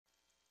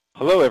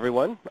Hello,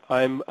 everyone.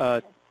 I'm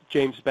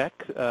James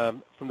Beck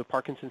from the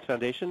Parkinson's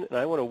Foundation, and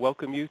I want to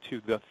welcome you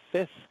to the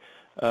fifth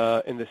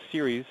in the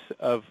series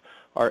of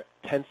our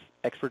 10th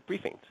expert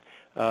briefings.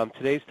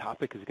 Today's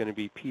topic is going to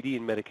be PD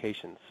and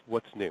medications.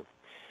 What's new?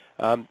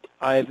 As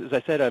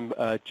I said, I'm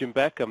Jim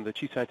Beck. I'm the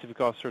Chief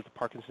Scientific Officer at the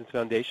Parkinson's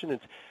Foundation.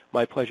 It's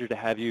my pleasure to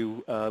have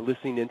you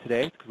listening in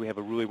today because we have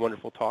a really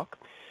wonderful talk.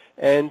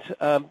 And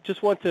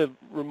just want to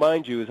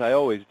remind you, as I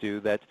always do,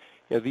 that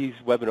these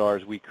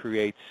webinars we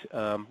create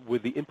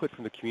with the input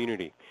from the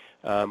community.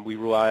 We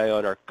rely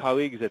on our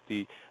colleagues at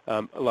the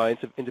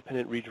Alliance of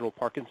Independent Regional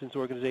Parkinson's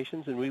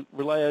Organizations, and we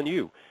rely on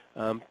you,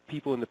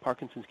 people in the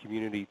Parkinson's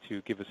community,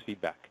 to give us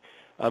feedback.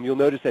 You'll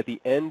notice at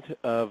the end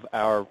of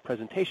our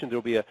presentation there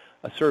will be a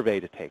survey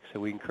to take,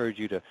 so we encourage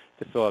you to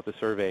fill out the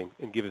survey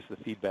and give us the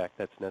feedback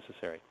that's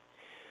necessary.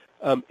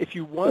 If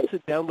you want to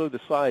download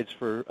the slides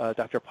for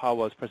Dr.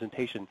 Pahwa's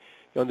presentation,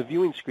 on the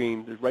viewing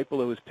screen, right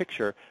below his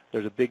picture,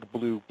 there's a big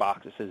blue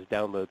box that says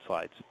Download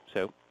Slides.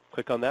 So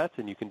click on that,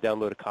 and you can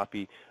download a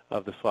copy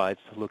of the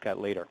slides to look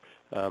at later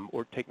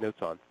or take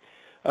notes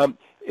on.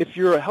 If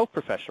you're a health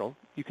professional,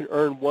 you can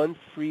earn one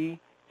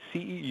free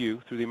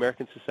CEU through the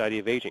American Society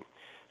of Aging.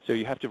 So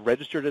you have to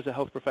register it as a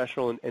health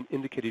professional and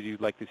indicate you'd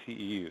like the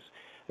CEUs.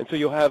 And so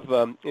you'll have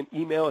an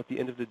email at the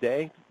end of the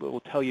day that will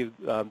tell you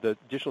the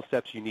additional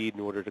steps you need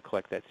in order to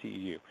collect that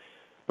CEU.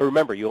 But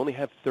remember, you only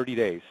have 30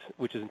 days,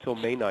 which is until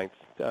May 9th,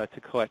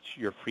 to collect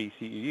your free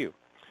CEU.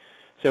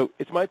 So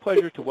it's my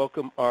pleasure to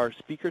welcome our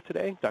speaker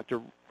today,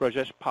 Dr.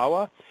 Rajesh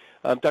Pahwa.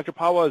 Dr.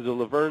 Pahwa is a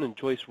Laverne and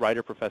Joyce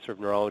Ryder Professor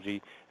of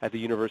Neurology at the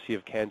University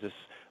of Kansas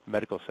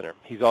Medical Center.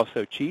 He's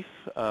also Chief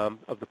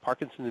of the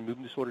Parkinson and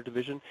Movement Disorder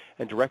Division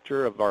and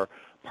Director of our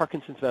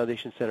Parkinson's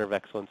Foundation Center of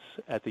Excellence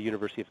at the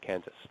University of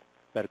Kansas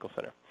Medical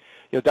Center.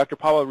 Dr.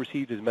 Pahwa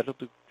received his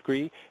medical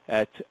degree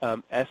at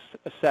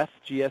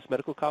SFGS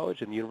Medical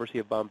College in the University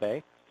of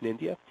Bombay in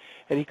India,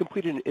 and he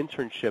completed an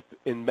internship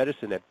in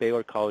medicine at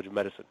Baylor College of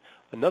Medicine,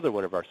 another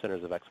one of our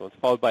centers of excellence,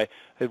 followed by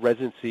a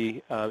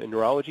residency in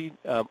neurology,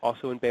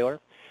 also in Baylor.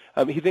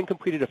 He then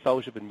completed a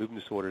fellowship in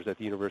movement disorders at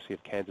the University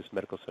of Kansas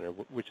Medical Center,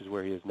 which is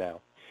where he is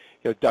now.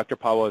 Dr.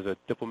 Pahwa is a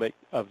diplomat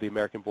of the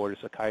American Board of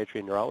Psychiatry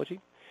and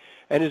Neurology,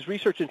 and his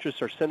research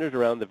interests are centered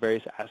around the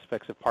various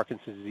aspects of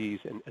Parkinson's disease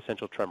and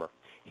essential tremor.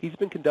 He's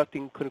been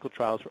conducting clinical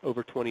trials for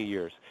over 20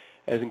 years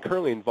and is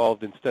currently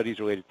involved in studies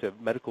related to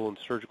medical and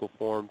surgical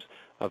forms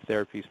of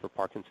therapies for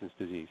Parkinson's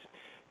disease.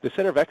 The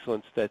Center of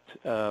Excellence that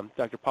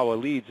Dr. Pahwa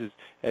leads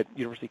at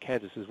University of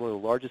Kansas is one of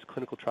the largest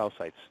clinical trial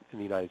sites in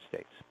the United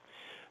States.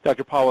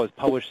 Dr. Pahwa has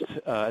published,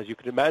 as you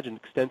can imagine,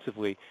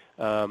 extensively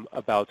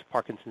about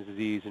Parkinson's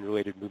disease and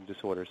related movement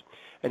disorders.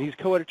 And he's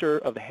co-editor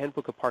of the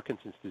Handbook of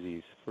Parkinson's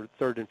Disease for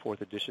third and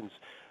fourth editions,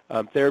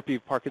 Therapy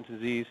of Parkinson's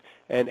Disease,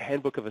 and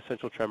Handbook of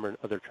Essential Tremor and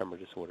Other Tremor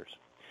Disorders.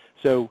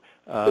 So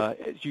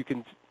as you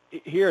can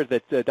hear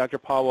that Dr.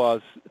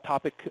 Pahwa's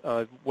topic,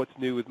 what's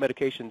new with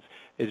medications,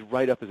 is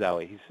right up his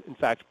alley. He's, in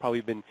fact,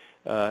 probably been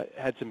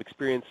had some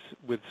experience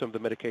with some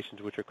of the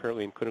medications which are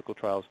currently in clinical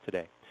trials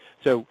today.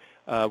 So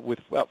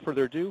without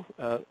further ado,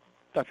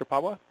 Dr.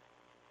 Pahwa.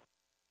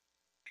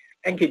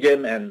 Thank you,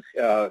 Jim, and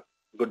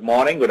good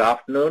morning, good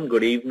afternoon,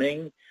 good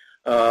evening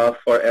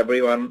for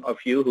every one of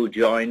you who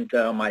joined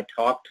my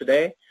talk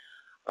today.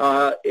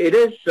 It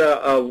is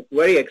a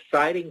very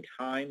exciting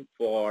time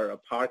for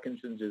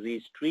Parkinson's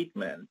disease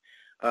treatment.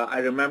 I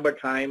remember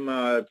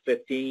time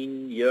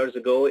 15 years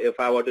ago, if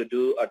I were to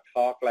do a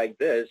talk like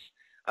this,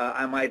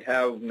 I might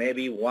have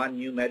maybe one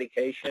new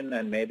medication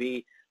and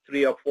maybe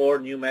 3 or 4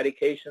 new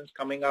medications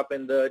coming up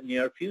in the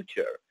near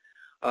future.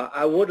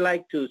 I would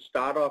like to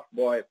start off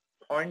by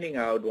pointing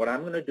out what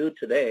I'm going to do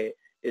today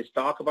is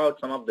talk about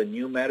some of the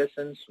new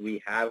medicines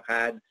we have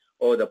had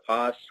over the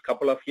past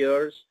couple of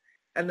years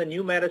and the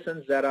new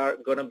medicines that are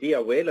going to be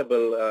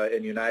available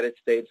in the United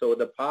States over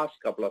the past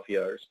couple of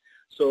years.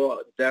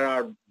 So there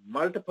are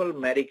multiple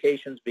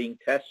medications being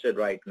tested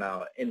right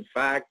now. In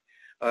fact,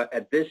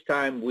 at this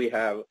time, we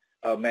have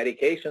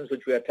medications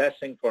which we are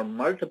testing for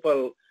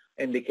multiple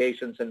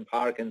indications in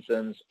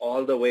Parkinson's,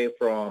 all the way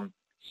from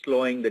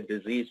slowing the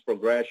disease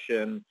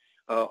progression,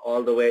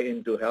 all the way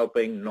into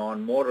helping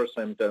non-motor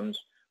symptoms,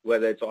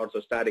 whether it's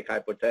orthostatic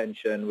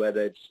hypotension,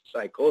 whether it's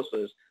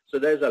psychosis. So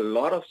there's a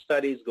lot of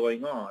studies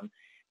going on.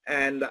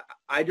 And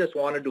I just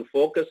wanted to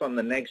focus on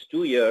the next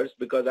 2 years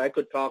because I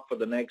could talk for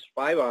the next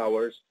 5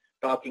 hours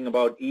talking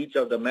about each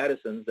of the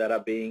medicines that are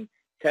being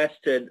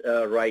tested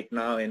right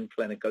now in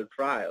clinical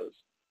trials.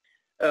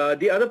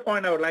 The other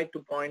point I would like to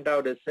point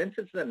out is since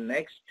it's the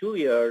next 2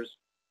 years,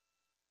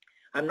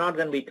 I'm not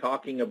going to be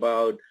talking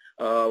about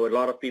a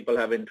lot of people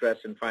have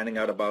interest in finding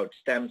out about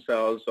stem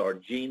cells or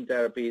gene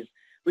therapies,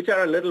 which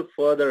are a little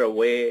further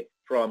away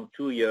from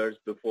 2 years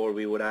before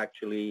we would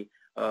actually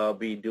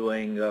be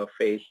doing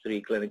phase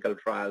 3 clinical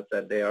trials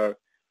that they are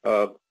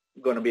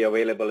going to be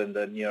available in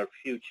the near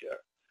future.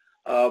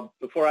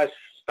 Before I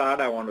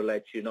start, I want to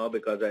let you know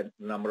because I have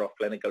a number of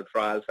clinical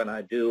trials and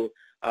I do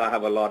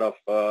have a lot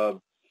of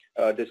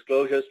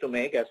disclosures to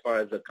make as far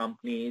as the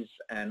companies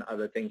and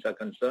other things are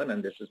concerned,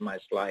 and this is my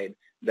slide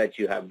that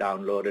you have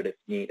downloaded if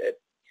needed.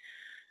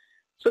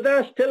 So there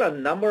are still a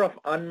number of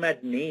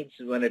unmet needs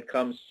when it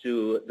comes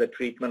to the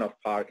treatment of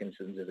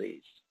Parkinson's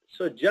disease.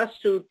 So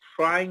just to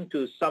trying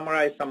to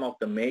summarize some of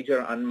the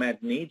major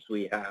unmet needs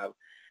we have,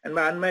 and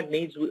by unmet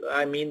needs,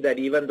 I mean that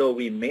even though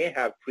we may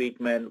have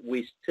treatment,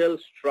 we still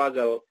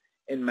struggle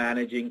in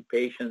managing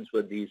patients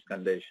with these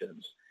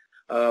conditions.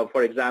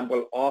 For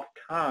example, off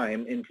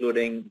time,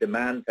 including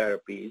demand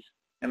therapies,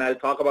 and I'll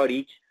talk about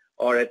each,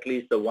 or at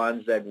least the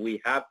ones that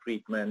we have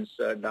treatments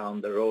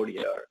down the road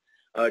here.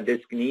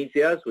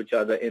 Dyskinesias, which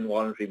are the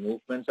involuntary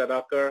movements that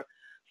occur.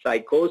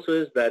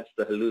 Psychosis, that's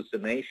the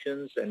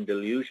hallucinations and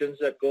delusions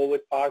that go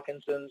with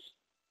Parkinson's.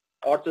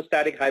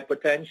 Orthostatic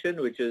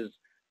hypotension, which is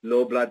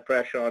low blood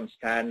pressure on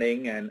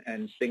standing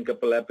and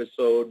syncopal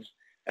episodes,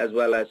 as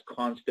well as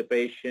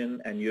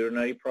constipation and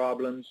urinary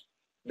problems.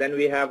 Then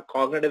we have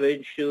cognitive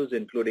issues,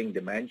 including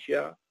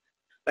dementia.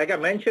 Like I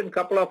mentioned, a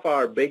couple of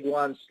our big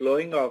ones,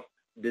 slowing of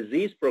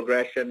disease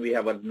progression. We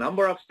have a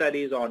number of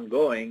studies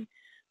ongoing,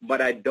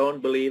 but I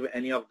don't believe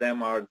any of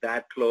them are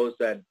that close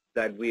that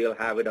we'll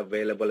have it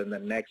available in the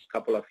next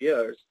couple of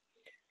years.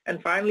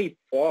 And finally,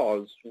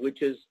 falls,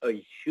 which is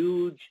a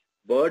huge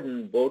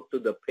burden both to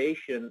the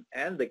patient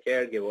and the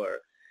caregiver.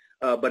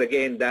 But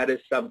again, that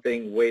is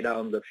something way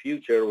down the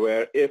future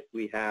where if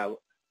we have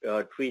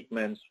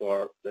treatments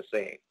for the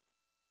same.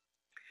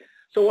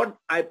 So what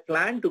I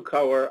plan to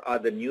cover are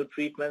the new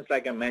treatments,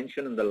 like I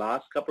mentioned, in the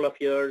last couple of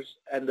years,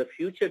 and the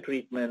future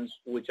treatments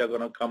which are going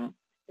to come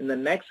in the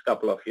next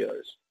couple of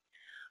years.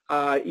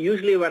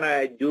 Usually when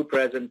I do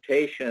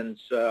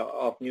presentations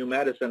of new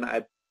medicine,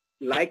 I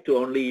like to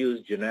only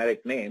use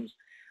generic names.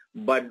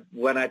 But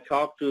when I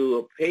talk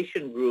to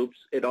patient groups,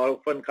 it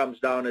often comes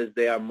down as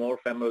they are more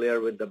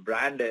familiar with the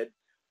branded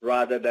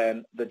rather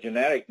than the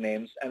generic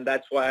names, and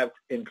that's why I've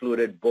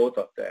included both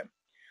of them.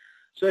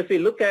 So if we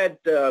look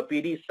at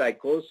PD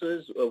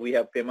psychosis, we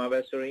have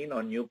pimavanserin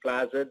or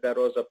Nuplazid that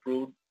was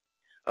approved.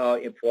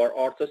 For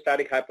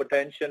orthostatic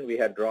hypotension, we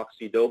had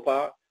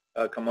droxidopa,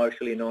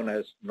 commercially known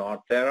as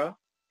Northera.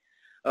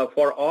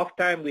 For off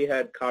time, we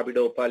had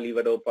carbidopa,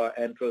 levodopa,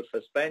 enteral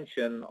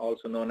suspension,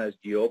 also known as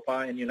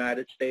Diopa in the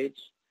United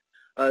States,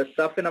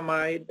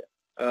 sulfonamide,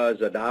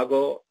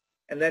 Xadago,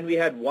 and then we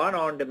had one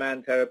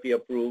on-demand therapy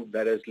approved,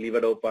 that is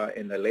levodopa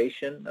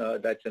inhalation,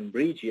 that's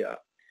Inbrija.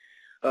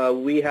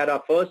 We had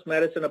our first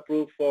medicine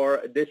approved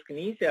for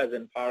dyskinesias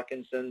in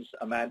Parkinson's,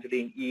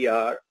 amantadine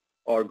ER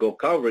or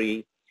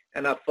Gocovri,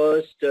 and our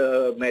first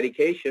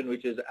medication,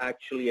 which is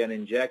actually an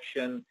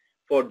injection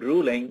for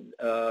drooling,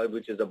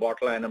 which is a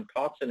botulinum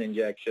toxin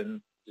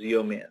injection,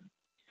 Xeomin.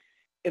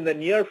 In the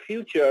near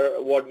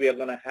future, what we are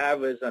going to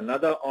have is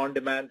another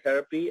on-demand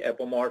therapy,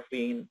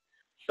 apomorphine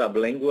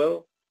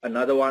sublingual,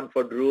 another one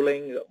for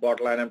drooling,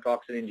 botulinum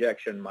toxin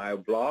injection,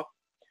 Myoblock.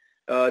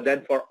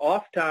 Then for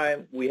off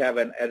time, we have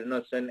an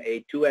adenosine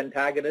A2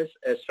 antagonist,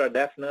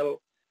 estradephnyl,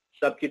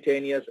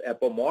 subcutaneous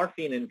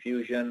apomorphine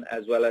infusion,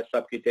 as well as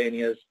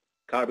subcutaneous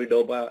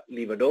carbidopa,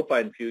 levodopa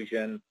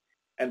infusion,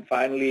 and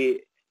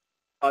finally,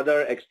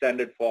 other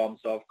extended forms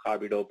of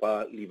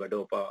carbidopa,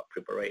 levodopa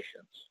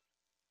preparations.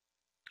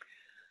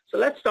 So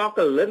let's talk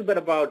a little bit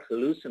about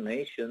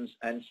hallucinations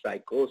and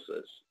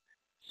psychosis.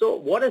 So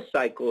what is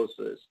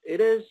psychosis?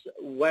 It is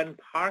when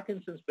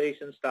Parkinson's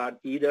patients start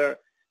either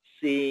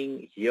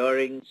seeing,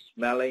 hearing,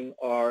 smelling,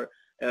 or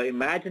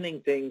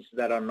imagining things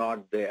that are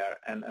not there.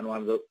 And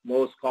one of the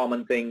most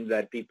common things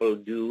that people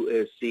do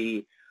is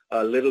see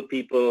little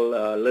people,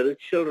 little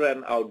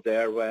children out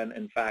there when,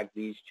 in fact,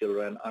 these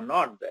children are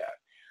not there.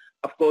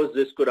 Of course,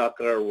 this could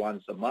occur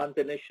once a month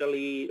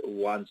initially,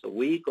 once a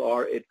week,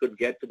 or it could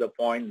get to the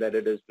point that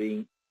it is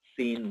being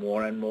seen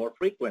more and more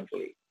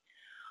frequently.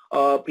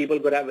 People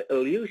could have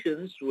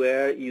illusions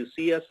where you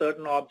see a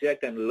certain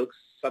object and it looks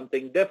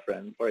something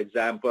different. For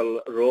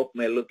example, rope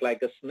may look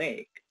like a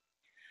snake.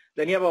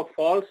 Then you have a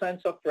false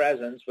sense of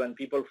presence when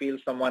people feel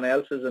someone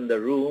else is in the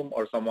room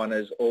or someone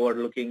is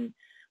looking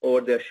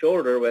over their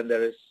shoulder when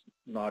there is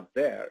not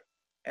there.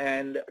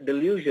 And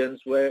delusions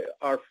where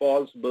are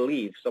false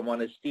beliefs.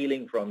 Someone is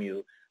stealing from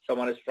you.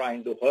 Someone is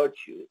trying to hurt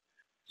you.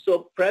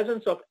 So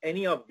presence of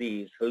any of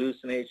these,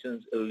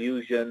 hallucinations,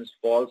 illusions,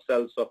 false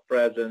sense of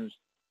presence,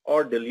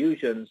 or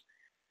delusions,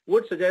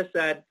 would suggest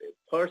that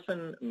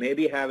person may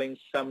be having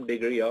some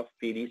degree of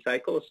PD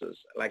psychosis.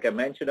 Like I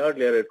mentioned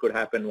earlier, it could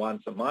happen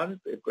once a month.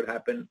 It could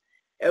happen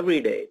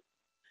every day.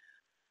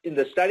 In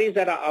the studies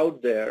that are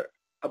out there,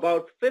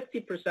 about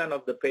 50%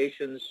 of the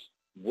patients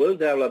will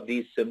develop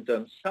these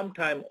symptoms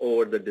sometime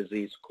over the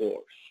disease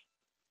course.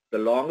 The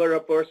longer a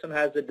person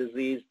has the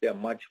disease, they're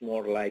much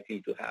more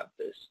likely to have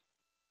this.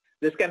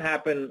 This can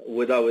happen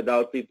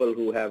without people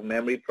who have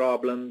memory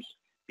problems,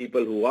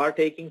 people who are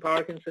taking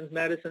Parkinson's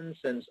medicine,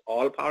 since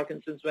all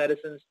Parkinson's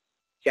medicines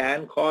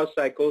can cause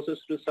psychosis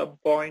to some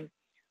point,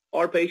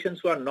 or patients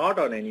who are not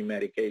on any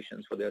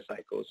medications for their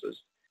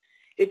psychosis.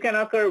 It can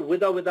occur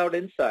with or without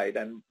insight,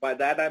 and by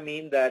that I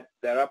mean that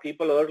there are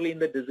people early in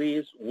the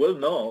disease will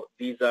know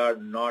these are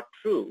not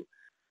true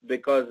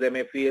because they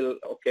may feel,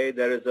 okay,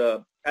 there is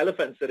an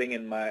elephant sitting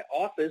in my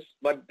office,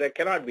 but there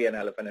cannot be an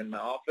elephant in my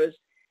office,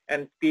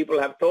 And people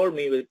have told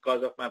me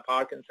because of my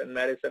Parkinson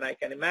medicine, I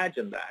can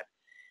imagine that.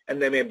 And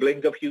they may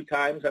blink a few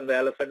times and the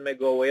elephant may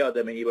go away, or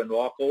they may even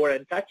walk over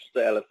and touch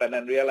the elephant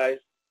and realize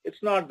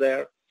it's not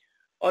there.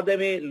 Or they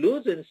may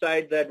lose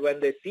insight that when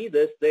they see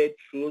this, they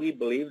truly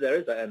believe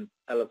there is an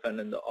elephant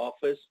in the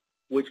office,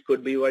 which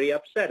could be very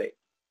upsetting.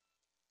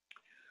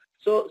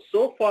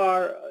 So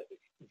far,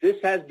 this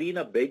has been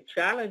a big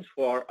challenge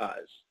for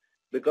us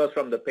because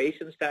from the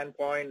patient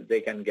standpoint,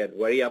 they can get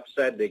very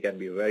upset. They can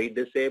be very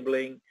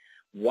disabling.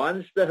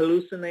 Once the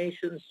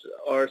hallucinations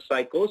or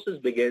psychosis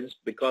begins,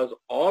 because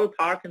all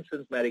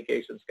Parkinson's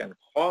medications can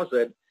cause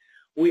it,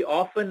 we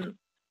often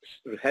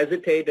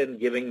hesitate in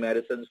giving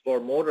medicines for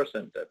motor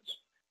symptoms.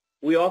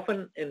 We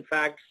often, in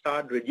fact,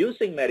 start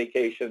reducing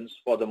medications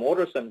for the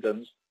motor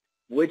symptoms,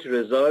 which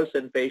results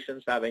in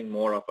patients having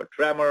more of a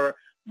tremor,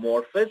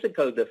 more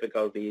physical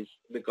difficulties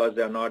because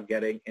they're not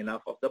getting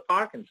enough of the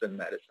Parkinson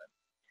medicine.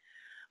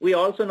 We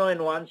also know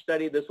in one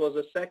study this was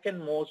the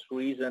second most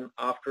reason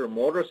after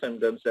motor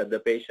symptoms that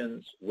the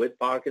patients with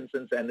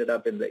Parkinson's ended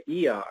up in the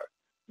ER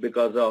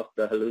because of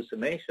the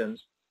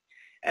hallucinations.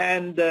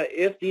 And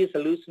if these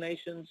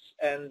hallucinations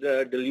and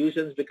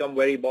delusions become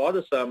very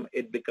bothersome,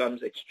 it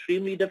becomes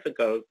extremely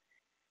difficult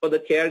for the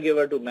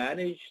caregiver to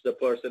manage the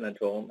person at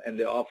home, and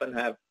they often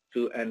have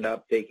to end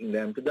up taking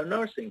them to the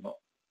nursing home.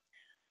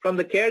 From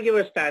the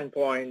caregiver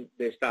standpoint,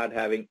 they start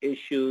having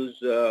issues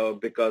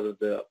because of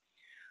the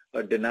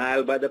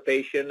denial by the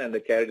patient and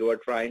the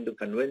caregiver trying to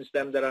convince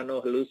them there are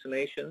no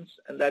hallucinations.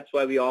 And that's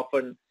why we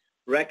often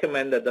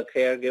recommend that the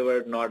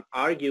caregiver not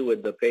argue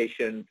with the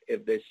patient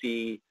if they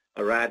see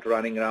a rat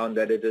running around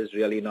that it is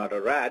really not a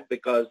rat,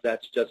 because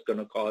that's just going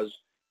to cause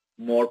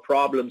more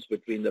problems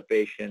between the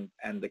patient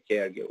and the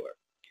caregiver.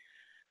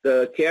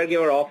 The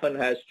caregiver often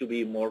has to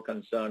be more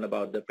concerned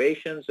about the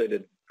patient, so it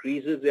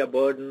increases their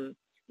burden.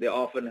 They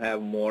often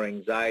have more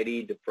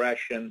anxiety,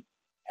 depression,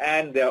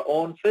 and their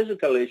own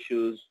physical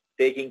issues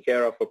taking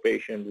care of a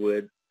patient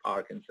with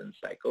Parkinson's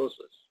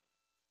psychosis.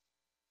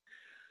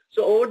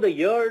 So over the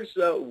years,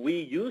 we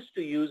used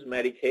to use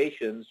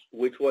medications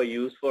which were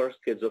used for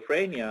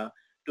schizophrenia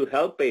to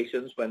help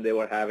patients when they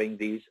were having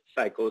these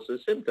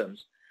psychosis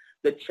symptoms.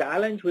 The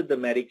challenge with the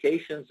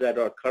medications that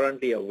are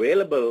currently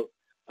available,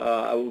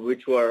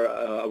 which were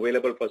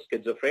available for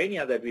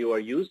schizophrenia that we were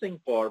using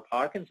for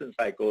Parkinson's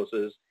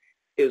psychosis,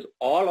 is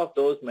all of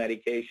those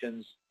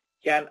medications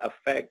can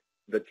affect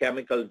the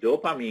chemical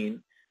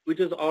dopamine, which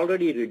is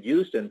already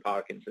reduced in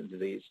Parkinson's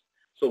disease.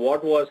 So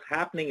what was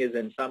happening is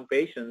in some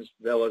patients,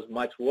 there was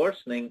much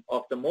worsening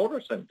of the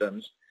motor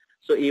symptoms.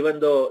 So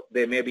even though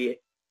they may be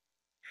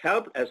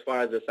helped as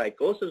far as the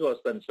psychosis was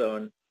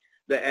concerned,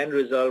 the end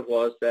result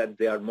was that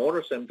their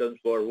motor symptoms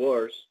were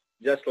worse,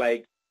 just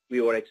like we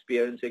were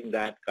experiencing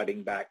that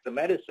cutting back the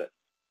medicine.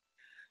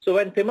 So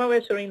when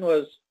pimavanserin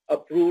was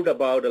approved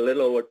about a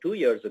little over 2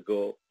 years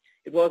ago,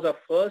 it was the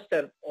first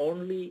and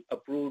only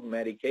approved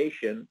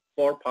medication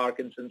for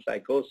Parkinson's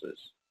psychosis.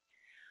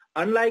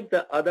 Unlike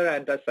the other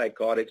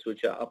antipsychotics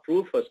which are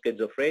approved for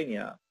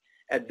schizophrenia,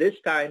 at this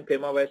time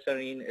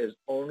pimavanserin is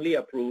only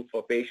approved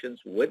for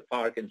patients with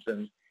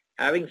Parkinson's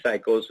having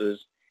psychosis,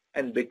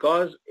 and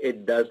because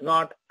it does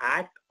not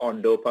act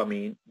on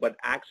dopamine but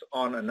acts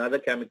on another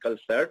chemical,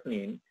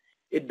 serotonin,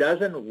 it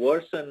doesn't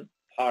worsen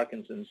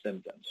Parkinson's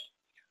symptoms.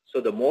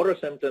 So the motor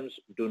symptoms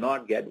do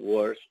not get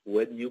worse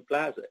with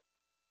Nuplazid.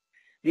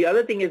 The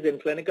other thing is in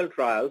clinical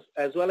trials,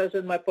 as well as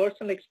in my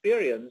personal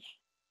experience,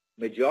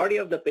 majority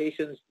of the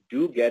patients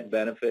do get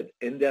benefit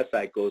in their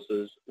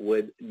psychosis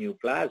with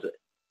Nuplazid.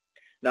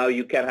 Now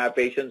you can have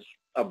patients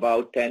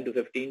about 10 to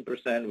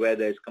 15% where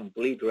there's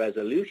complete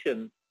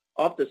resolution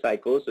of the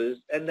psychosis,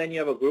 and then you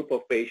have a group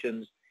of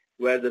patients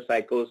where the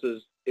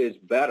psychosis is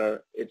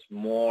better. It's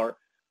more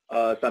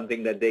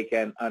something that they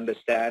can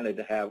understand and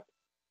have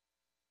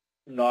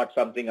not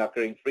something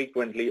occurring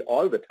frequently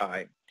all the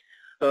time.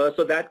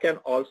 So that can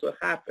also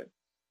happen.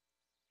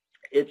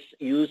 It's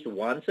used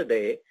once a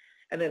day,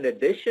 and in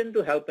addition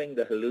to helping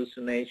the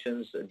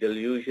hallucinations,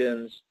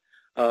 delusions,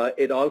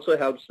 it also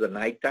helps the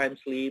nighttime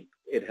sleep.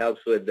 It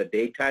helps with the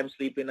daytime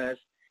sleepiness.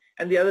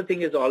 And the other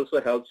thing is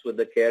also helps with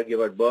the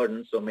caregiver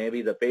burden. So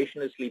maybe the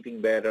patient is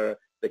sleeping better,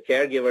 the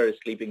caregiver is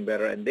sleeping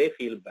better, and they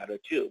feel better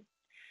too.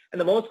 And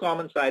the most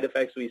common side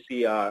effects we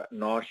see are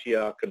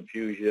nausea,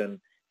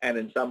 confusion, and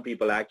in some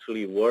people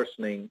actually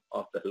worsening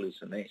of the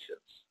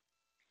hallucinations.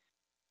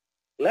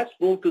 Let's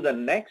move to the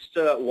next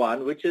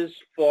one, which is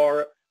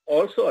for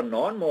also a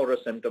non-motor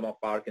symptom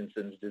of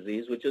Parkinson's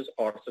disease, which is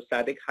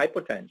orthostatic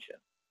hypotension.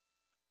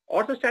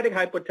 Orthostatic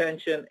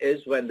hypotension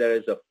is when there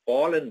is a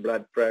fall in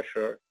blood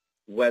pressure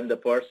when the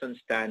person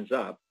stands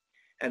up,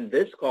 and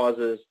this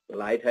causes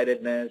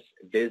lightheadedness,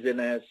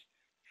 dizziness,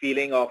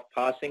 feeling of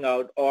passing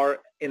out, or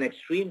in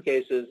extreme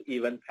cases,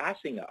 even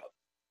passing out.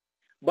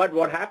 But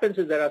what happens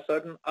is there are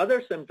certain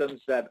other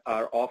symptoms that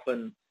are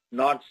often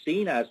not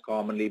seen as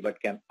commonly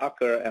but can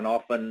occur, and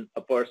often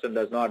a person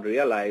does not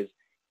realize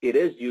it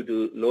is due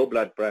to low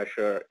blood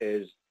pressure,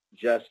 is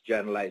just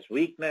generalized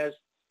weakness.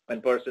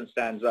 When person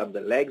stands up,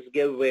 the legs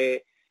give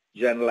way,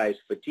 generalized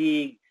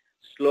fatigue,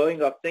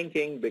 slowing of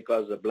thinking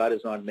because the blood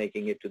is not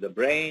making it to the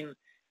brain,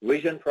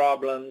 vision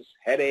problems,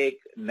 headache,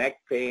 neck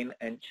pain,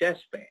 and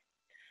chest pain.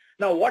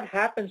 Now, what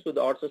happens with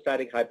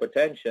orthostatic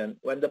hypotension?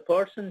 When the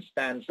person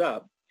stands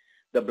up,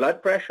 the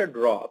blood pressure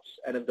drops,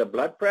 and if the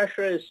blood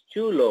pressure is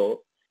too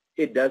low,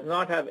 it does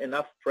not have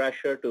enough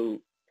pressure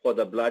for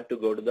the blood to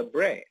go to the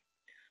brain.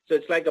 So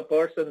it's like a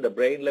person, the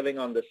brain living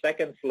on the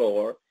second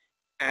floor,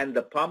 and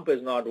the pump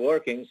is not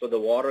working, so the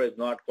water is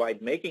not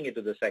quite making it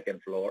to the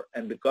second floor.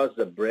 And because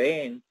the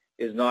brain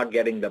is not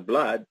getting the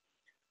blood,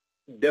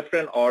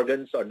 different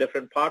organs or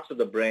different parts of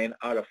the brain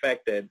are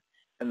affected.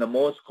 And the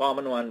most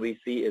common one we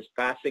see is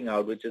passing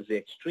out, which is the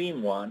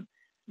extreme one.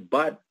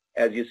 But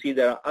as you see,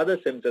 there are other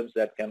symptoms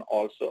that can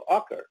also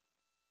occur.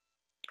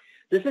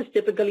 This is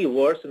typically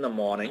worse in the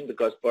morning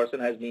because person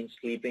has been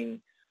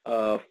sleeping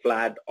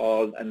flat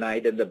all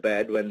night in the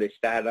bed. When they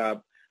stand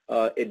up,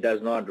 it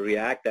does not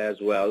react as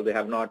well. They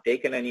have not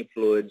taken any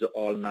fluids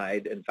all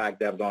night. In fact,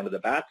 they have gone to the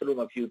bathroom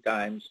a few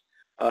times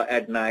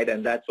at night,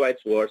 and that's why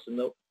it's worse in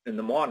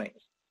the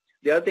mornings.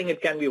 The other thing,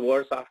 it can be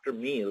worse after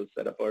meals,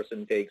 that a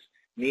person takes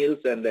meals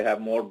and they have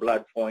more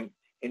blood flowing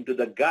into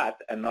the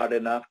gut and not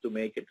enough to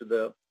make it to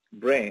the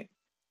brain.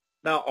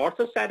 Now,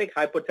 orthostatic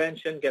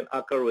hypotension can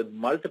occur with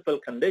multiple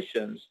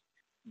conditions,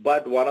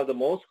 but one of the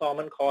most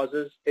common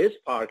causes is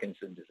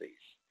Parkinson's disease.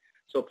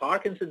 So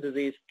Parkinson's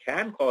disease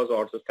can cause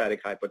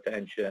orthostatic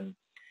hypotension,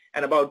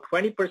 and about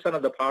 20%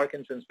 of the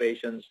Parkinson's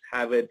patients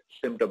have it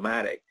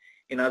symptomatic.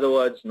 In other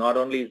words, not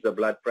only is the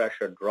blood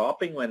pressure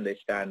dropping when they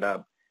stand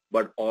up,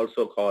 but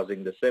also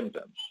causing the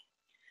symptoms.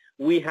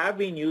 We have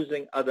been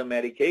using other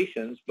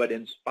medications, but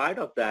in spite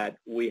of that,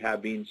 we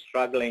have been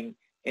struggling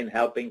in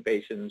helping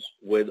patients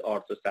with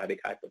orthostatic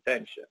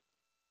hypertension.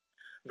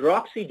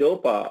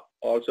 Droxidopa,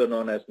 also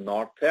known as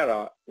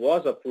Northera,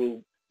 was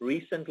approved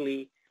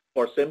recently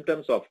for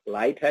symptoms of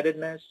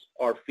lightheadedness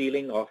or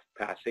feeling of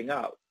passing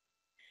out.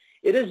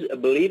 It is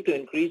believed to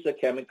increase the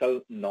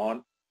chemical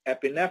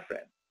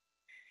norepinephrine.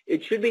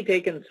 It should be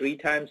taken 3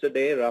 times a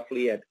day,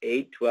 roughly at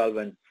 8, 12,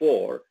 and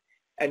 4.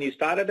 And you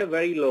start at a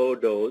very low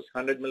dose,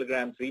 100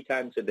 milligrams 3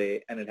 times a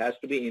day, and it has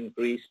to be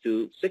increased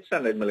to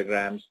 600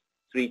 milligrams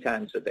 3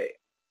 times a day.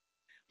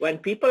 When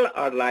people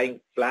are lying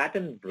flat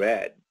in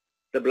bed,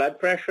 the blood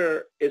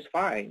pressure is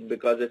fine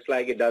because it's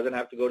like it doesn't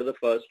have to go to the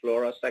first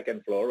floor or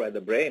second floor where the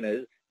brain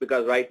is,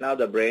 because right now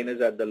the brain is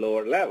at the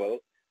lower level,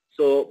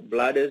 so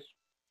blood is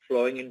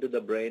flowing into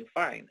the brain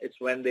fine. It's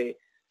when they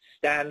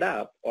stand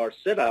up or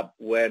sit up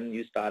when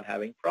you start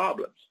having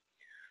problems.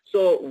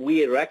 So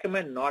we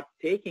recommend not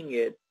taking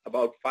it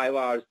about 5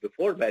 hours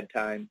before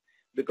bedtime,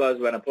 because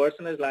when a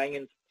person is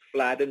lying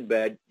flat in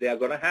bed, they are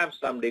going to have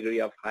some degree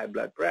of high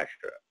blood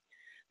pressure.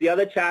 The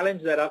other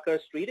challenge that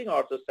occurs treating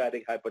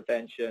orthostatic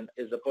hypotension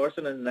is the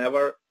person is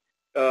never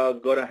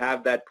going to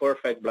have that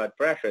perfect blood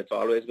pressure. It's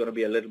always going to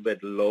be a little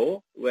bit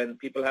low when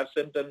people have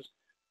symptoms,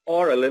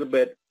 or a little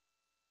bit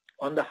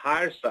on the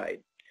higher side.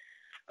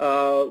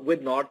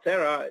 With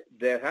Northera,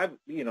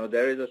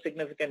 there is a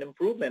significant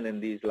improvement in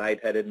these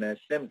lightheadedness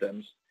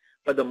symptoms.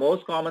 But the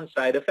most common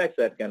side effects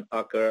that can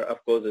occur,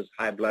 of course, is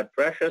high blood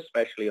pressure,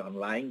 especially on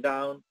lying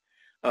down,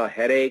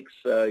 headaches.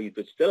 You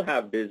could still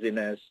have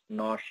dizziness,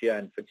 nausea,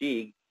 and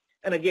fatigue.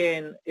 And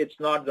again, it's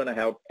not going to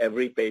help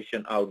every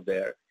patient out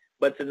there,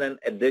 but it's an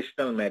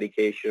additional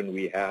medication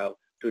we have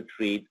to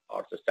treat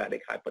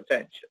orthostatic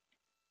hypotension.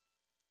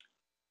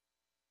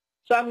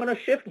 So I'm going to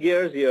shift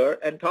gears here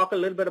and talk a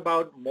little bit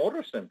about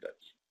motor symptoms.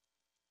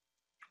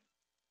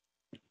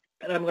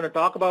 And I'm going to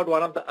talk about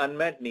one of the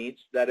unmet needs,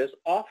 that is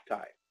off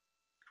time.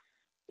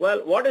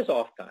 Well, what is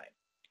off time?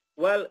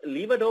 Well,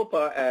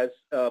 levodopa, as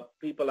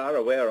people are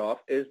aware of,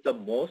 is the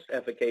most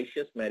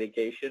efficacious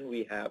medication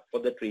we have for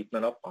the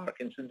treatment of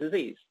Parkinson's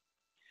disease.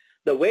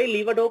 The way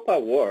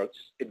levodopa works,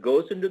 it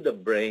goes into the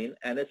brain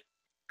and is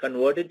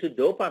converted to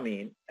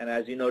dopamine. And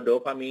as you know,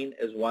 dopamine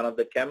is one of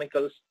the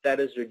chemicals that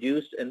is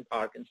reduced in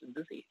Parkinson's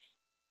disease.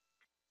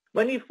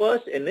 When we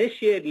first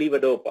initiate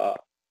levodopa,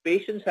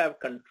 patients have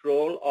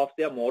control of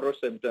their motor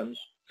symptoms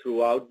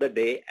throughout the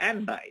day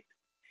and night.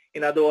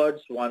 In other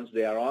words, once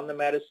they are on the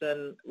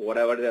medicine,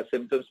 whatever their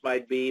symptoms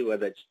might be,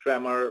 whether it's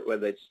tremor,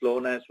 whether it's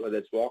slowness, whether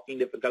it's walking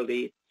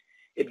difficulty,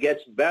 it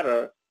gets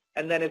better.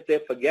 And then if they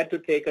forget to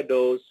take a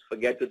dose,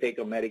 forget to take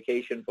a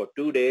medication for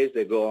 2 days,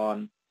 they go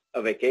on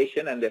a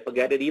vacation and they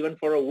forget it even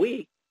for a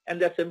week, and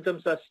their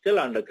symptoms are still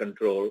under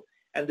control.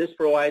 And this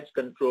provides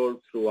control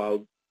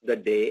throughout the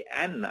day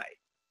and night.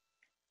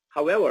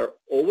 However,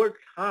 over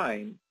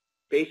time,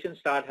 patients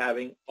start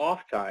having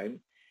off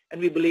time, and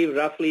we believe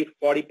roughly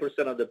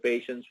 40% of the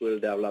patients will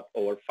develop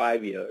over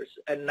 5 years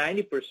and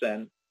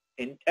 90%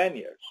 in 10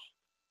 years.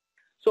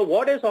 So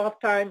what is off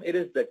time? It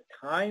is the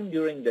time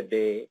during the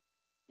day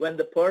when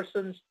the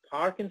person's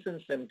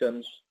Parkinson's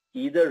symptoms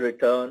either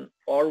return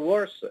or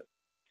worsen.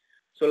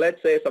 So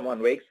let's say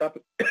someone wakes up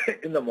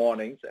in the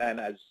mornings, and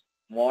as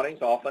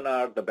mornings often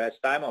are the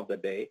best time of the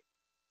day,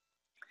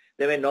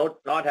 they may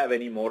not have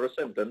any motor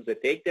symptoms. They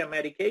take their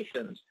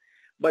medications,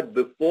 but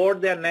before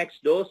their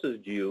next dose is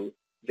due,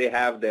 they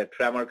have their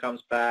tremor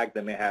comes back,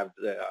 they may have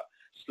the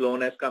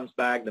slowness comes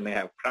back, they may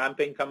have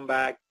cramping come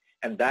back,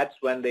 and that's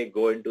when they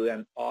go into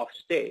an off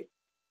state.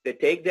 They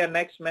take their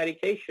next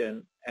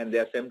medication and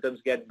their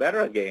symptoms get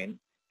better again,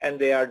 and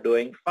they are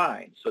doing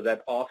fine. So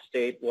that off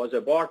state was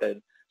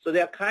aborted. So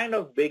they're kind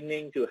of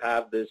beginning to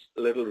have this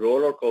little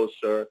roller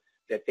coaster.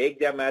 They take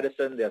their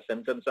medicine, their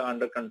symptoms are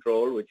under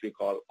control, which we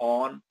call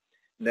on.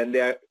 Then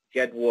they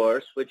get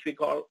worse, which we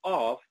call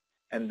off,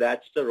 and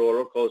that's the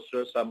roller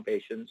coaster some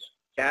patients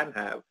can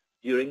have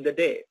during the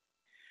day.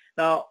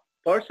 Now,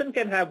 person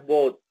can have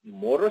both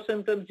motor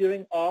symptoms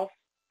during off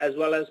as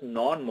well as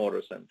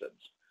non-motor symptoms.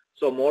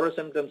 So motor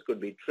symptoms could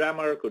be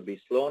tremor, could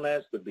be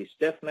slowness, could be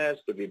stiffness,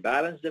 could be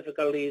balance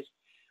difficulties.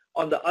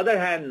 On the other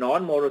hand,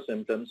 non-motor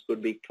symptoms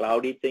could be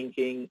cloudy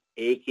thinking,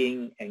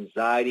 aching,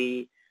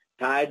 anxiety,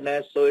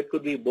 tiredness. So it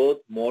could be both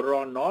motor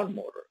or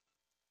non-motor.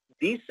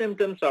 These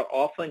symptoms are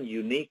often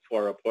unique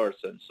for a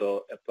person.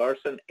 So a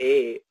person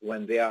A,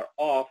 when they are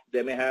off,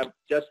 they may have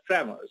just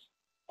tremors.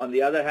 On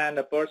the other hand,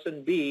 a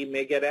person B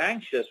may get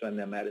anxious when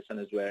their medicine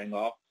is wearing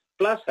off,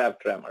 plus have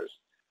tremors.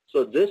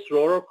 So this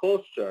roller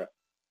coaster,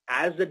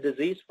 as the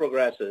disease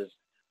progresses,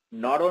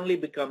 not only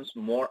becomes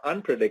more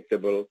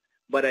unpredictable,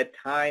 but at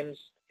times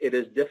it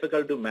is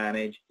difficult to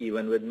manage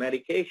even with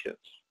medications.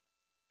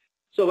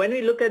 So when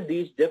we look at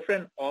these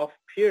different off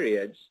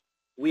periods,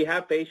 we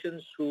have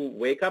patients who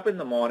wake up in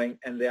the morning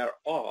and they are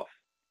off,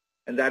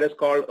 and that is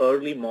called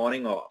early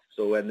morning off.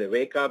 So when they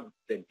wake up,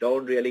 they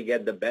don't really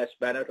get the best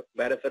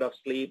benefit of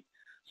sleep,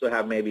 so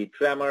have maybe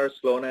tremor,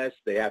 slowness.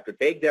 They have to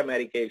take their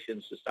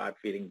medications to start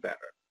feeling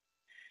better.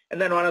 And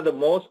then one of the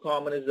most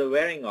common is the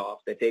wearing off.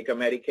 They take a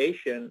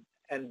medication,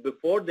 and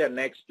before their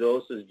next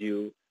dose is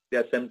due,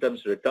 their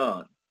symptoms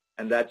return,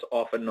 and that's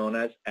often known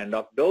as end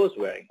of dose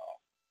wearing off.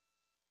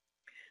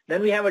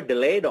 Then we have a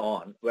delayed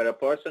on, where a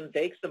person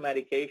takes the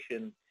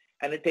medication,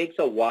 and it takes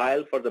a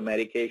while for the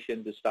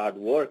medication to start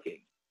working,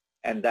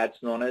 and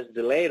that's known as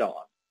delayed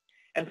on.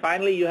 And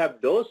finally, you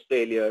have dose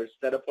failures,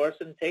 that a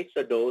person takes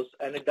a dose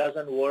and it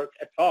doesn't work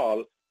at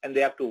all, and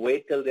they have to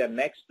wait till their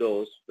next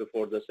dose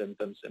before the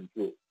symptoms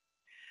improve.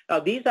 Now,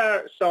 these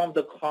are some of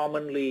the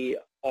commonly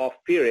off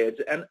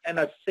periods, and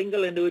a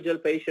single individual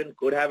patient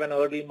could have an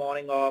early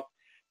morning off,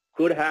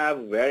 could have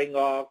wearing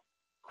off,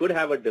 could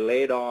have a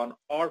delayed on,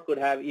 or could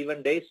have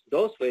even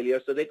dose failure.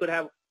 So they could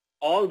have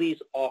all these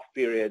off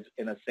periods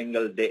in a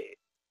single day.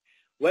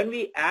 When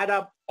we add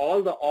up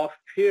all the off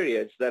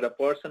periods that a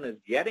person is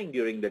getting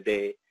during the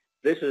day,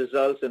 this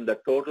results in the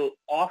total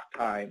off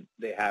time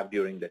they have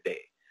during the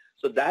day.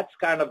 So that's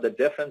kind of the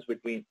difference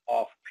between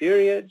off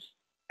periods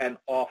and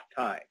off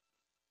time.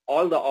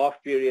 All the off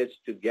periods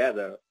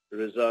together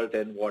result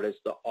in what is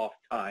the off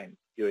time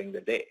during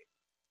the day.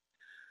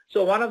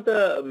 So one of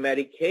the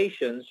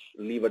medications,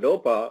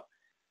 levodopa,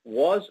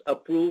 was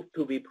approved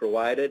to be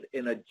provided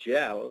in a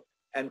gel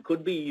and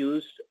could be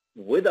used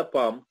with a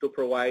pump to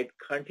provide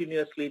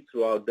continuously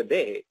throughout the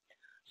day.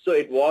 So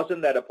it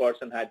wasn't that a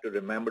person had to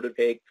remember to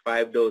take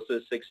 5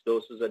 doses, 6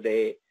 doses a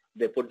day.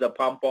 They put the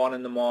pump on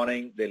in the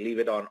morning. They leave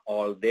it on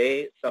all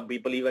day. Some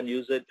people even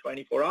use it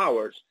 24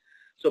 hours.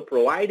 So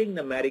providing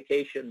the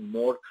medication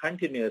more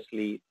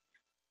continuously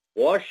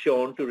was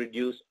shown to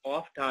reduce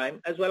off time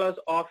as well as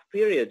off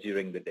periods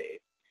during the day.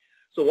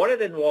 So what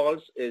it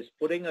involves is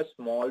putting a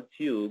small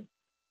tube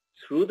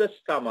through the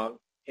stomach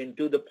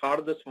into the part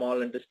of the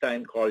small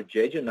intestine called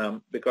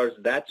jejunum, because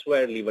that's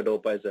where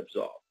levodopa is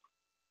absorbed.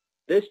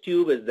 This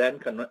tube is then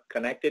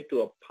connected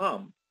to a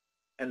pump,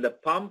 and the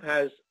pump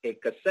has a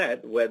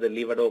cassette where the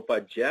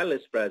levodopa gel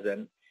is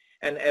present,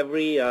 and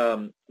every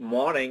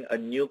morning a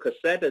new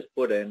cassette is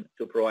put in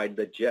to provide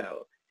the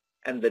gel.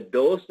 And the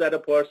dose that a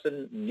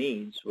person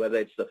needs, whether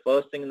it's the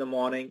first thing in the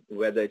morning,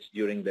 whether it's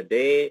during the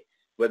day,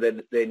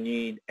 whether they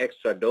need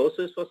extra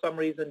doses for some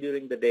reason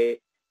during the day,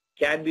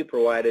 can be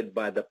provided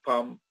by the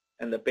pump,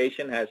 and the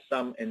patient has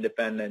some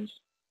independence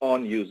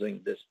on using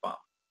this pump.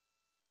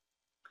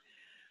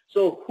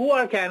 So who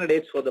are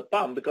candidates for the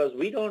pump? Because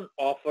we don't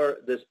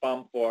offer this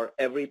pump for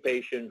every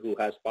patient who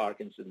has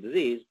Parkinson's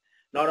disease,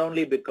 not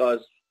only because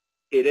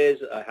it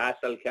is a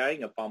hassle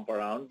carrying a pump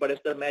around, but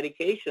if the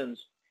medications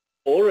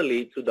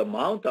orally through the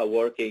mouth are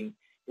working,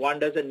 one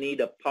doesn't need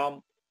a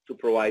pump to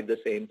provide the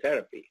same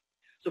therapy.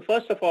 So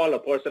first of all, a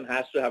person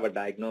has to have a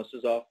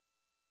diagnosis of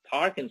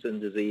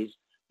Parkinson's disease,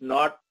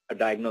 not a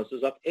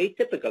diagnosis of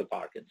atypical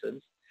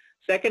Parkinson's.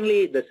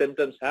 Secondly, the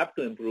symptoms have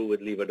to improve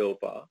with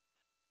levodopa.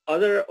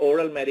 Other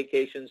oral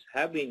medications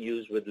have been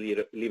used with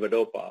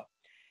levodopa,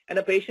 and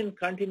a patient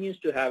continues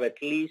to have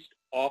at least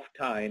off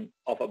time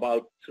of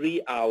about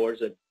 3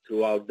 hours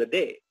throughout the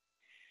day.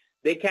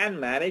 They can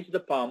manage the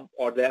pump,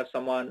 or they have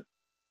someone,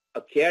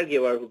 a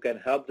caregiver, who can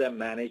help them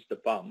manage the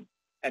pump.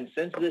 And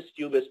since this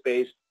tube is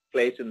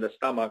placed in the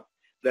stomach,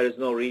 there is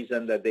no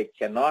reason that they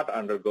cannot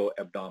undergo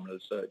abdominal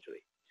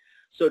surgery.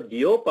 So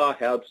Diopa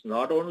helps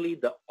not only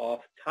the off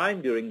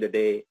time during the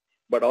day,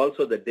 but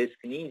also the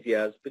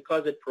dyskinesias,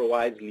 because it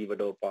provides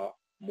levodopa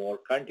more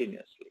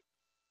continuously.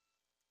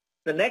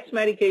 The next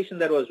medication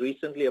that was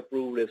recently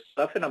approved is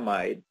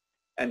sulfonamide,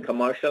 and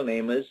commercial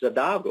name is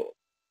Xadago.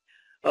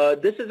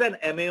 This is an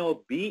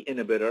MAO-B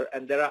inhibitor,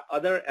 and there are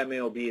other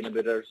MAO-B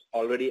inhibitors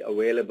already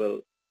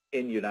available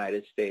in the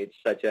United States,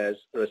 such as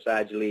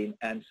rasagiline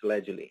and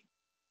selegiline.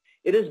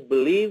 It is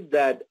believed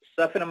that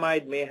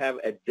sulfonamide may have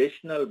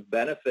additional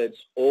benefits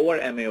over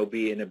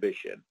MAO-B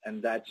inhibition,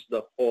 and that's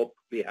the hope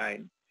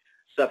behind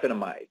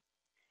sulfonamide.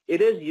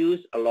 It is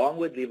used along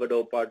with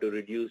levodopa to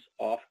reduce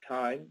off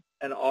time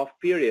and off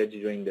periods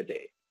during the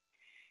day.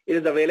 It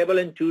is available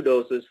in 2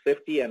 doses,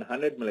 50 and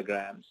 100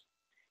 milligrams,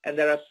 and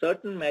there are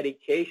certain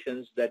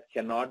medications that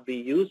cannot be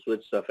used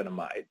with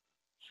sulfonamide,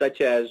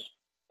 such as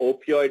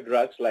opioid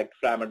drugs like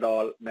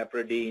tramadol,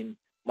 mepridine,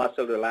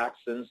 muscle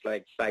relaxants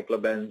like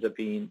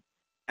cyclobenzapine,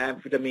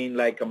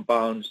 amphetamine-like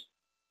compounds,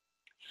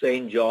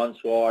 St.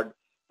 John's wort,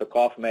 the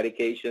cough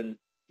medication,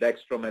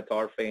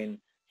 dextromethorphan,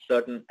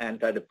 certain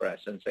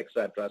antidepressants,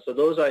 etc. So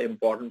those are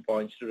important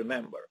points to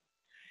remember.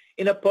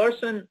 In a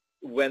person,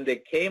 when they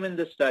came in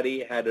the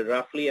study, had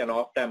roughly an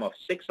off time of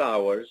 6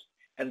 hours,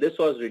 and this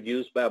was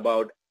reduced by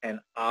about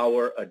an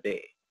hour a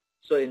day.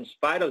 So in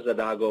spite of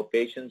Xadago,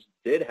 patients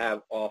did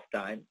have off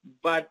time,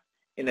 but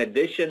in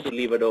addition to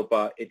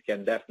levodopa, it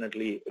can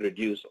definitely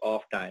reduce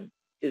off time,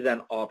 is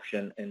an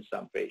option in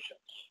some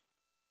patients.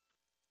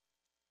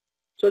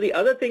 So the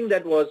other thing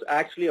that was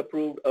actually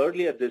approved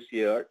earlier this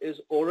year is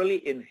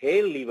orally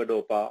inhaled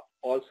levodopa,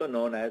 also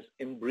known as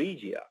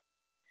Imbregia.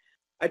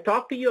 I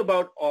talked to you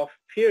about off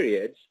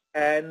periods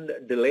and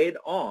delayed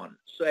on.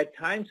 So at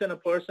times when a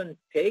person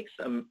takes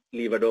a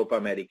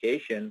levodopa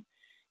medication,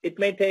 it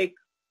may take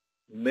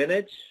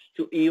minutes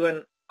to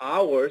even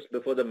hours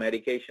before the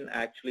medication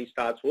actually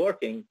starts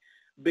working,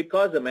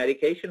 because the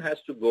medication has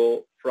to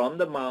go from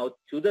the mouth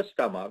to the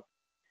stomach,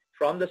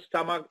 from the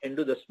stomach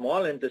into the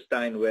small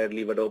intestine where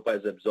levodopa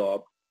is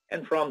absorbed,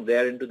 and from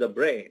there into the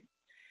brain.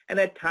 And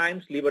at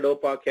times,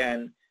 levodopa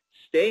can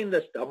stay in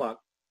the stomach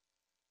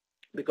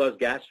because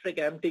gastric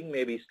emptying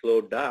may be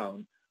slowed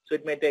down. So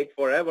it may take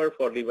forever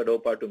for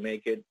levodopa to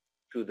make it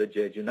to the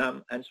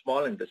jejunum and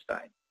small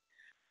intestine.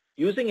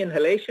 Using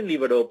inhalation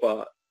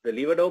levodopa, the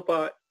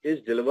levodopa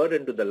is delivered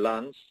into the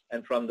lungs,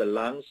 and from the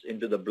lungs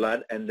into the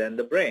blood and then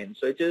the brain.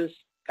 So it is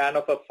kind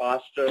of a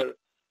faster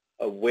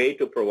way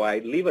to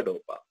provide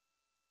levodopa.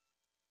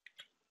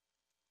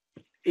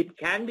 It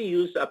can be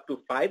used up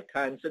to 5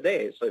 times a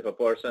day. So if a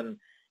person,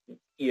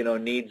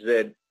 needs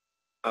it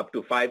up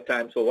to 5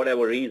 times for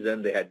whatever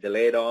reason, they had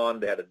delayed on,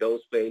 they had a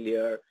dose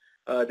failure,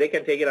 they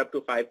can take it up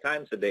to 5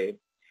 times a day.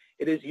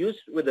 It is used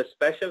with a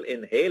special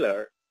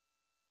inhaler,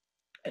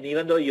 and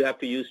even though you have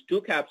to use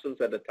 2 capsules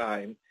at a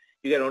time,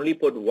 you can only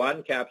put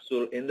 1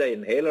 capsule in the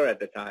inhaler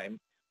at a time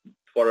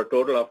for a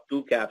total of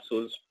 2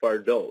 capsules per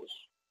dose.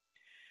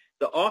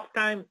 The off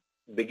time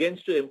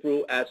begins to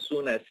improve as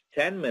soon as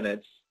 10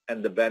 minutes,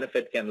 and the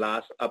benefit can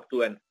last up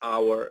to an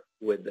hour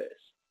with this.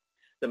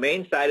 The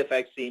main side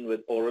effect seen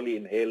with orally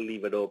inhaled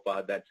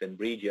levodopa, that's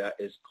Imbregia,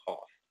 is cough.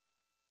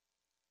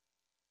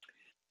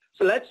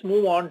 So let's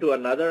move on to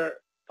another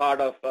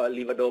part of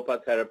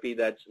levodopa therapy,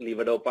 that's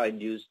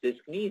levodopa-induced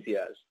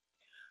dyskinesias.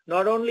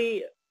 Not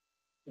only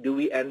do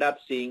we end up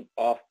seeing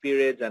off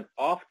periods and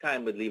off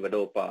time with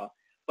levodopa,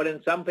 but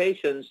in some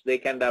patients, they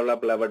can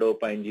develop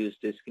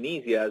levodopa-induced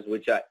dyskinesias,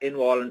 which are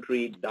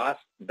involuntary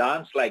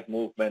dance-like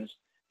movements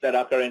that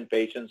occur in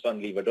patients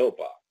on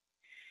levodopa.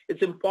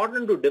 It's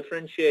important to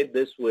differentiate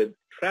this with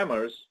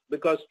tremors,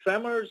 because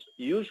tremors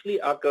usually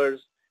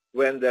occurs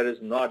when there is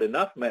not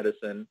enough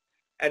medicine,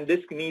 and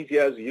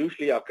dyskinesias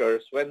usually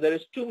occurs when there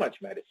is too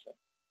much medicine.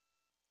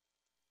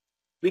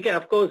 We can,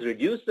 of course,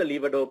 reduce the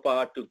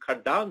levodopa to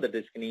cut down the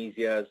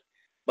dyskinesias,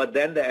 but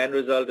then the end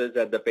result is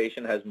that the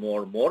patient has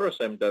more motor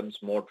symptoms,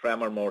 more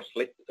tremor, more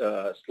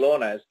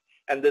slowness,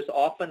 and this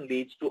often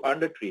leads to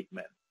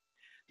undertreatment.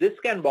 This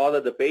can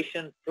bother the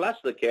patient plus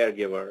the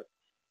caregiver,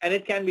 and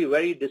it can be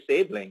very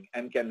disabling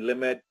and can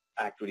limit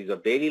activities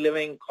of daily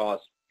living, cause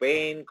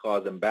pain,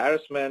 cause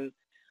embarrassment,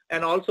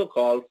 and also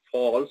cause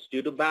falls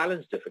due to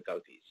balance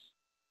difficulties.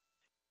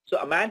 So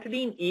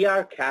amantadine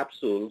ER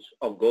capsules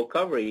or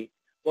Gocovri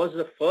was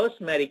the first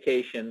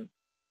medication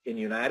in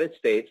the United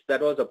States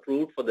that was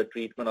approved for the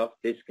treatment of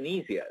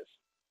dyskinesias.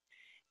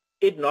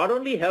 It not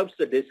only helps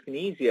the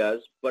dyskinesias,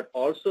 but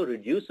also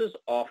reduces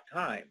off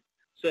time.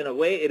 So in a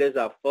way, it is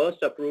our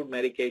first approved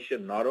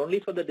medication not only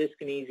for the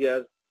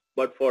dyskinesias,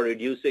 but for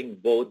reducing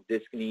both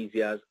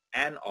dyskinesias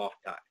and off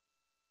time.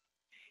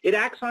 It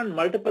acts on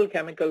multiple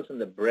chemicals in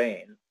the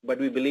brain, but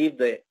we believe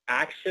the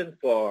action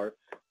for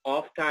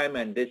off time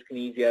and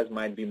dyskinesias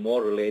might be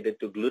more related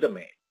to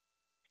glutamate.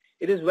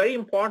 It is very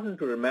important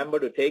to remember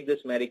to take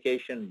this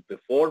medication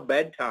before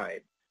bedtime,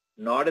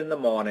 not in the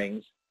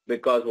mornings,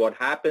 because what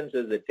happens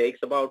is it takes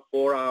about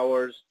 4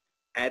 hours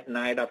at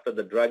night after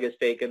the drug is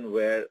taken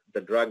where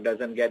the drug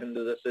doesn't get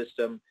into the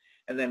system,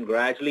 and then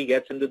gradually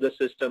gets into the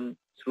system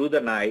through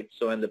the night.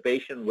 So when the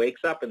patient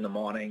wakes up in the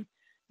morning,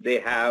 they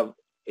have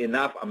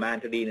enough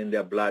amantadine in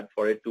their blood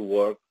for it to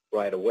work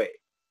right away.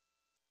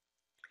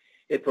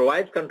 It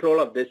provides control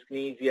of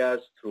dyskinesias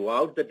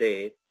throughout the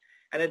day,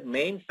 and its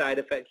main side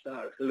effects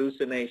are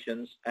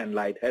hallucinations and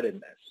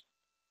lightheadedness.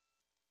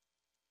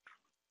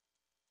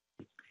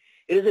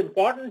 It is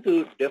important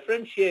to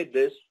differentiate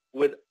this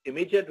with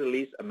immediate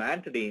release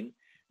amantadine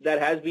that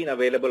has been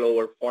available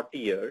over 40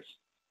 years.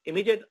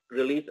 Immediate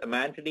release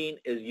amantadine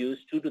is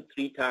used 2 to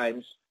 3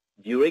 times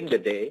during the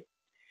day.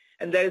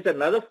 And there is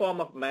another form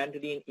of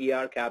amantadine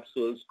ER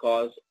capsules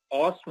called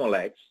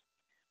Osmolex,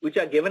 which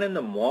are given in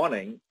the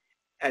morning,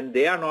 and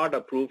they are not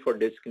approved for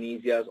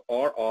dyskinesias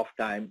or off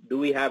time. Do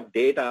we have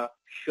data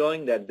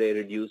showing that they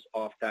reduce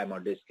off time or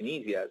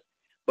dyskinesias?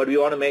 But we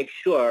want to make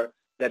sure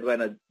that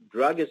when a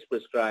drug is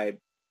prescribed,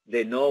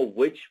 they know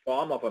which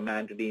form of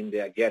amantadine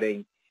they are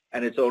getting,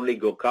 and it's only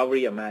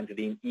Gocovri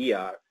amantadine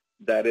ER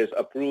that is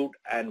approved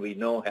and we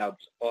know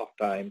helps off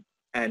time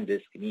and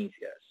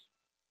dyskinesias.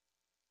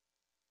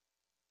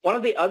 One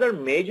of the other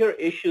major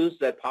issues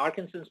that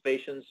Parkinson's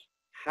patients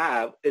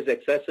have is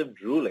excessive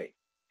drooling.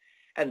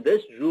 And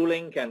this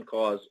drooling can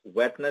cause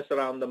wetness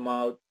around the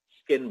mouth,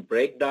 skin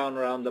breakdown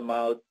around the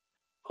mouth,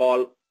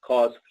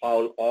 cause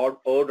foul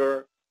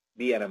odor,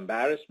 be an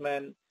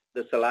embarrassment.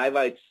 The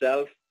saliva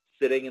itself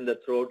sitting in the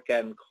throat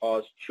can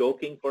cause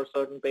choking for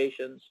certain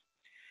patients.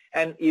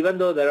 And even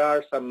though there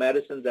are some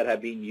medicines that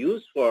have been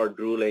used for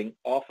drooling,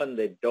 often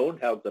they don't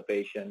help the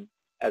patient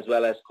as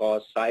well as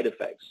cause side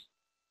effects.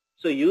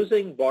 So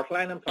using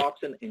botulinum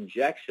toxin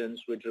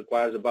injections, which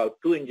requires about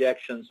 2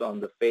 injections on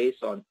the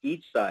face on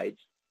each side,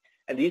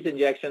 and these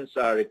injections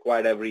are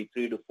required every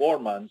 3 to 4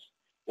 months,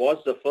 was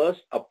the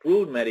first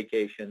approved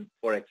medication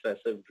for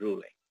excessive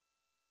drooling.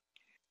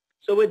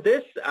 So with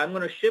this, I'm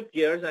going to shift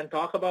gears and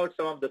talk about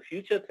some of the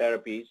future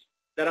therapies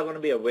that are going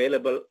to be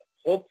available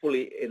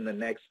hopefully in the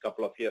next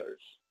couple of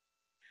years.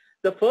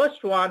 The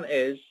first one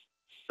is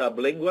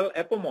sublingual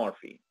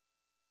apomorphine.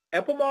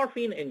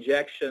 Apomorphine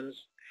injections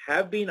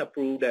have been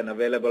approved and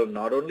available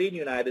not only in the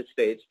United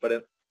States, but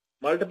in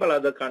multiple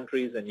other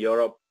countries in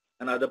Europe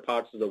and other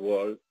parts of the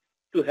world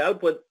to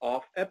help with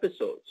off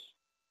episodes.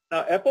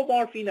 Now,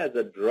 apomorphine as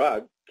a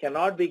drug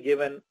cannot be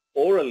given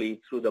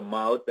orally through the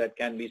mouth that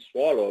can be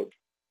swallowed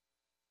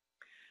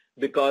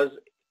because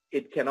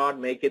it cannot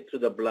make it through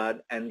the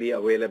blood and be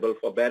available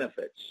for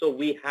benefits. So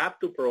we have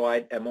to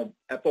provide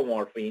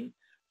apomorphine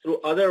through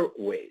other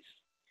ways.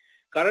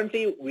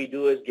 Currently, we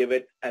do is give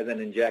it as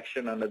an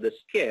injection under the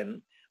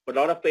skin, but a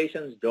lot of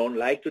patients don't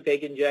like to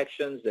take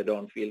injections. They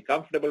don't feel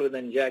comfortable with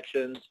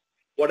injections.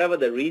 Whatever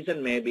the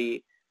reason may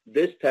be,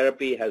 this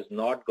therapy has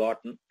not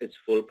gotten its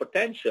full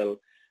potential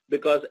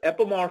because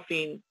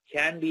apomorphine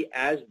can be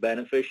as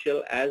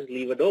beneficial as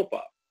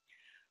levodopa.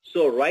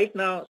 So right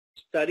now,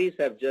 studies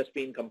have just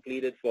been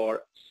completed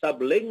for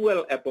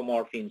sublingual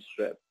apomorphine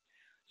strip.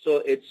 So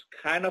it's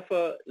kind of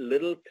a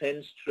little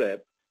thin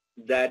strip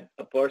that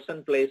a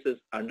person places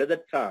under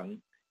the tongue,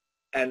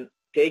 and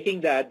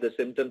taking that, the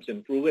symptoms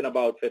improve in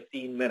about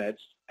 15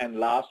 minutes and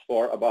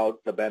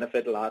the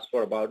benefit lasts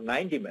for about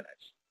 90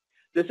 minutes.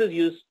 This is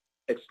used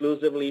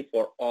exclusively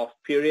for off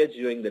periods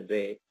during the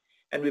day,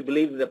 and we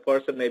believe the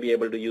person may be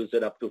able to use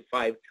it up to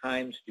 5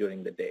 times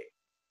during the day.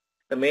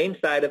 The main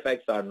side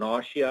effects are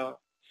nausea,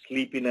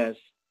 sleepiness,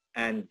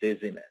 and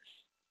dizziness.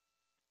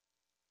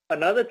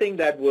 Another thing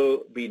that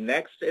will be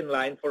next in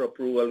line for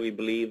approval, we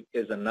believe,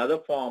 is another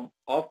form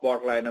of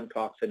botulinum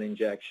toxin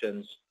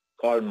injections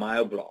called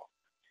myoblock.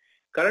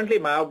 Currently,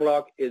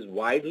 myoblock is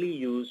widely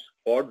used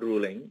for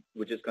drooling,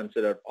 which is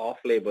considered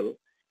off-label.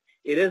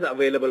 It is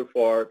available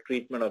for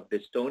treatment of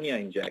dystonia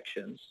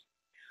injections.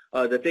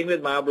 The thing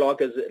with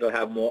myoblock is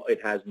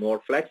it has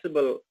more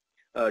flexible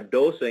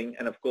dosing,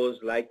 and of course,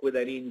 like with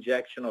any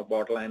injection of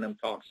botulinum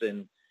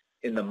toxin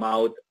in the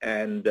mouth,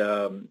 and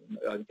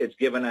it's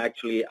given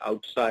actually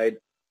outside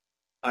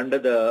under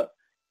the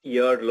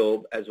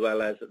earlobe as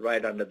well as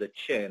right under the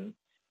chin,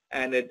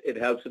 and it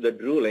helps with the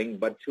drooling,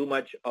 but too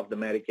much of the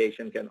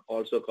medication can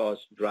also cause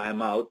dry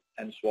mouth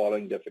and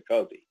swallowing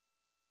difficulty.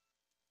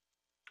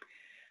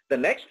 The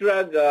next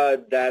drug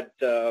that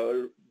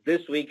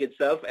this week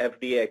itself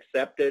FDA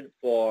accepted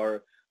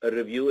for a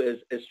review is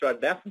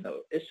istradefenil.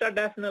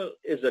 Istradefenil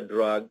is a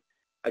drug,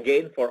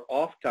 again, for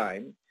off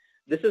time.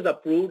 This is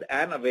approved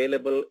and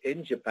available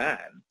in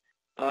Japan,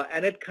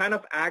 and it kind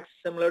of acts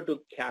similar to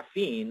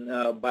caffeine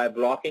by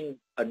blocking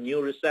a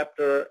new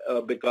receptor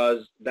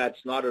because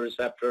that's not a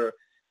receptor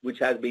which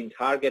has been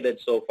targeted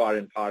so far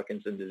in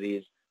Parkinson's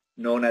disease,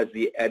 known as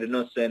the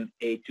adenosine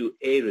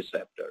A2A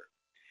receptor.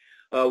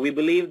 We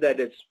believe that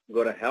it's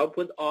going to help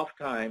with off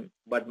time,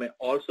 but may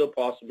also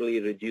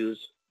possibly reduce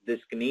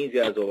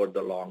dyskinesias over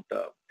the long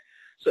term.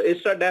 So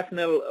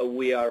istradefenil,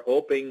 we are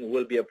hoping,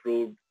 will be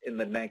approved in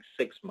the next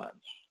 6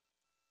 months.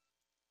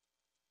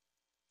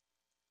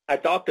 I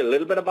talked a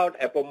little bit about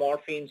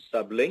apomorphine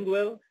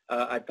sublingual.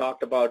 I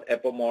talked about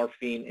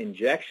apomorphine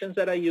injections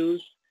that are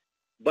used.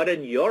 But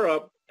in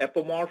Europe,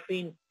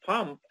 apomorphine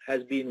pump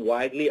has been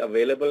widely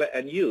available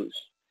and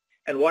used.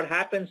 And what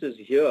happens is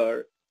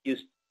here, you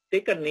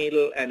stick a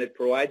needle and it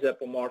provides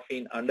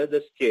apomorphine under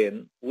the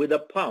skin with a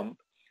pump.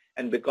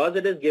 And because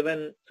it is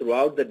given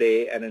throughout the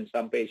day, and in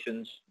some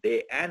patients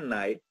day and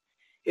night,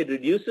 it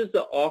reduces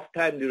the off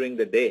time during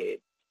the day.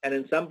 And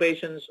in some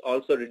patients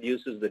also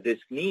reduces the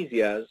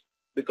dyskinesias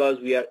because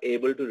we are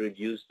able to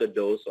reduce the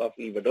dose of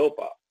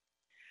levodopa.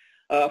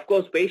 Of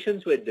course,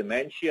 patients with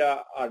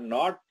dementia are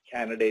not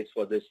candidates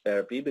for this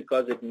therapy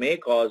because it may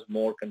cause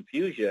more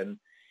confusion.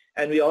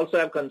 And we also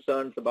have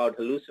concerns about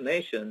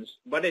hallucinations.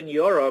 But in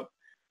Europe,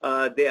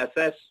 they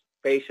assess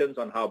patients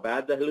on how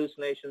bad the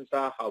hallucinations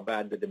are, how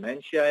bad the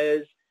dementia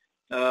is.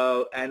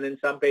 And in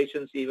some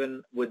patients,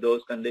 even with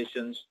those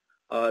conditions,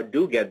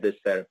 do get this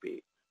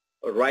therapy.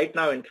 Right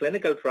now in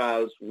clinical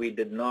trials, we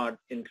did not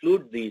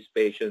include these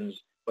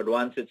patients, but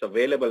once it's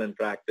available in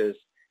practice,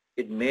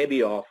 it may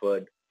be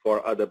offered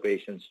for other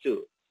patients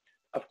too.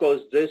 Of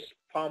course, this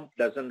pump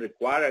doesn't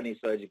require any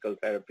surgical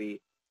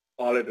therapy.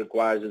 All it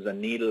requires is a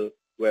needle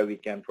where we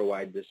can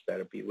provide this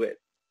therapy with.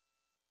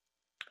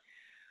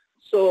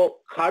 So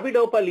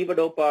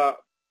carbidopa-levodopa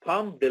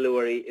pump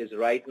delivery is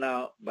right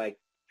now by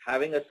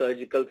having a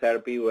surgical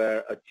therapy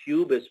where a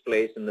tube is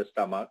placed in the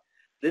stomach.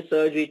 This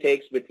surgery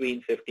takes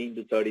between 15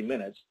 to 30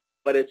 minutes,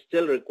 but it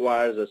still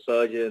requires a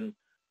surgeon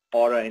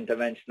or an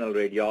interventional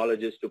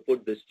radiologist to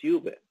put this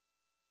tube in.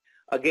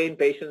 Again,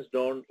 patients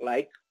don't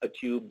like a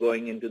tube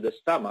going into the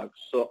stomach,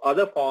 so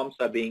other forms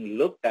are being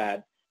looked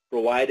at,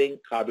 providing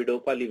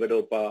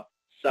carbidopa-levodopa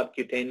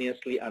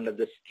subcutaneously under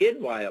the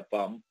skin via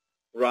pump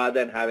rather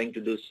than having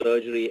to do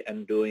surgery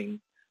and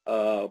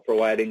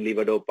providing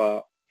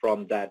levodopa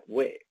from that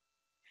way.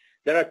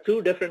 There are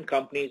two different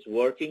companies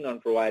working on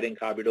providing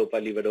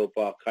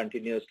carbidopa-levodopa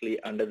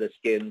continuously under the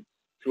skin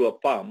through a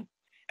pump.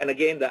 And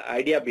again, the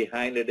idea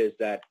behind it is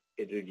that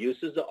it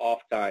reduces the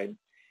off time.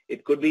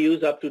 It could be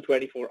used up to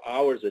 24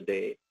 hours a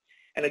day.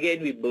 And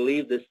again, we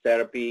believe this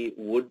therapy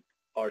would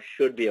or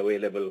should be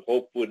available,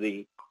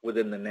 hopefully,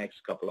 within the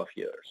next couple of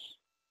years.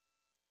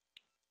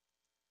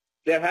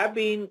 There have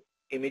been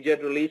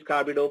immediate-release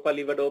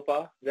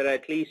carbidopa-levodopa. There are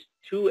at least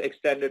 2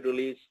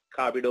 extended-release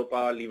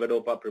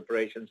carbidopa-levodopa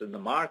preparations in the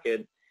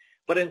market.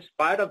 But in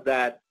spite of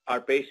that,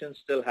 our patients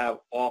still have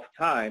off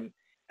time,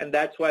 and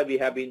that's why we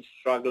have been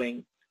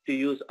struggling to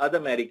use other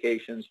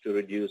medications to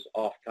reduce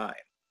off time.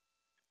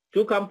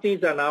 2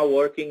 companies are now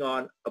working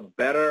on a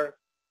better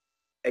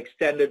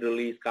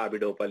extended-release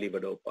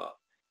carbidopa-levodopa.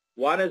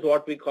 One is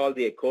what we call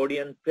the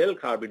accordion pill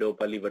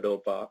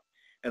carbidopa-levodopa,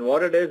 and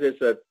what it is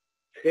a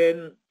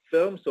thin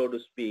film, so to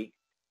speak,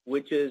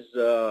 which is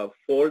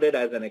folded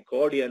as an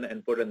accordion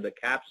and put in the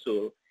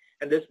capsule,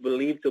 and this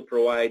believed to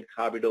provide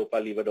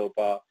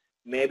carbidopa-levodopa,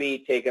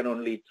 maybe taken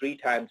only 3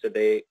 times a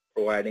day,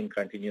 providing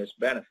continuous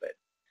benefit.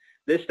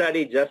 This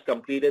study just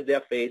completed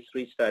their phase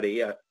 3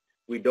 study.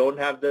 We don't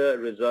have the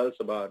results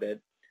about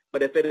it,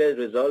 but if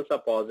results are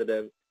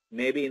positive,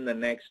 maybe in the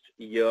next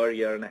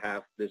year and a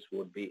half, this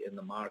would be in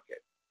the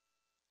market.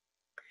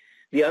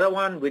 The other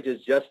one, which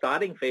is just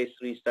starting phase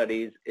 3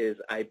 studies, is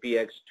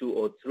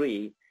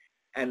IPX203,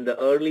 and the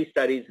early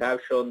studies have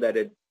shown that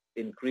it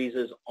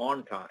increases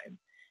on time.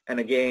 And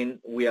again,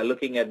 we are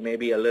looking at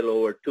maybe a little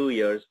over 2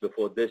 years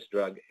before this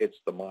drug hits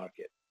the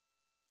market.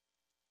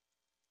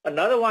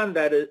 Another one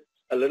that is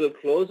a little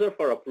closer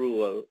for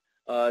approval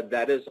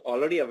that is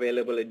already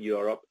available in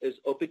Europe is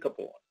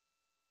opicapone.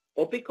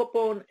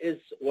 Opicapone is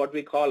what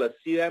we call a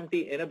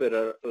COMT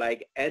inhibitor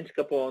like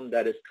entacapone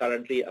that is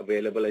currently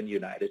available in the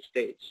United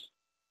States.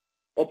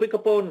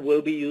 Opicapone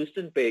will be used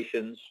in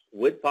patients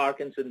with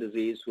Parkinson's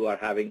disease who are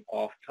having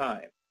off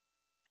time.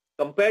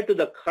 Compared to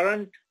the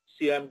current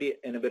COMT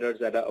inhibitors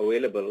that are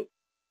available,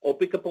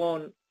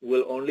 opicapone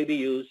will only be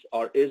used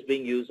or is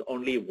being used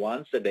only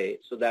once a day,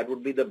 so that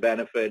would be the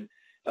benefit.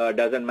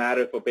 Doesn't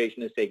matter if a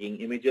patient is taking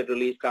immediate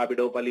release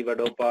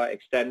carbidopa-levodopa,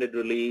 extended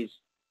release,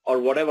 or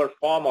whatever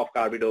form of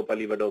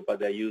carbidopa-levodopa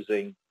they're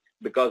using,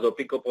 because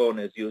opicapone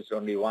is used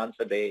only once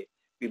a day,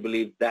 we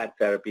believe that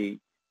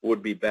therapy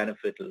would be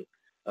benefit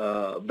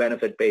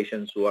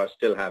patients who are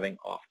still having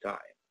off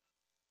time.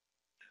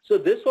 So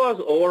this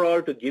was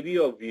overall to give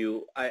you a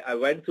view. I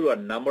went through a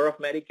number of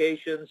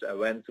medications. I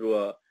went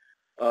through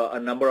a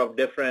number of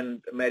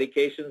different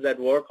medications that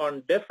work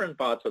on different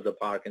parts of the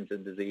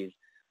Parkinson's disease.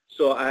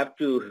 So I have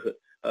to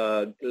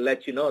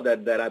let you know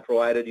that I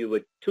provided you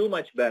with too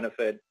much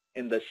benefit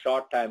in the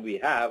short time we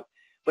have,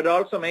 but it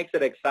also makes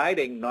it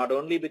exciting, not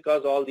only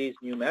because all these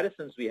new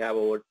medicines we have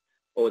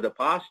over the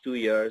past 2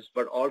 years,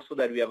 but also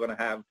that we are going to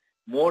have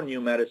more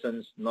new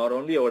medicines, not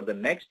only over the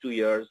next 2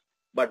 years,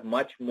 but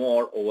much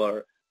more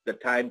over the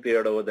time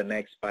period over the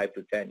next 5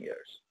 to 10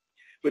 years.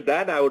 With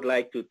that, I would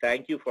like to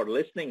thank you for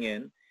listening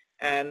in,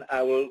 and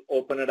I will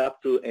open it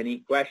up to any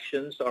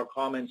questions or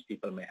comments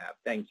people may have.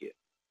 Thank you.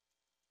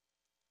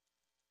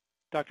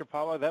 Dr.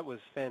 Pahwa, that was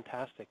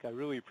fantastic. I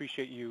really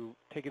appreciate you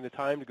taking the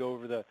time to go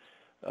over the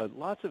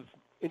lots of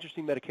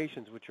interesting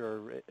medications which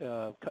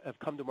have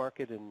come to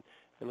market, and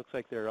it looks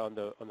like they're on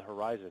the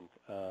horizon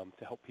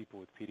to help people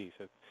with PD.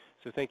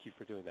 So thank you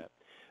for doing that.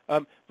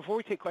 Before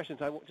we take questions,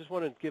 I just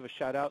want to give a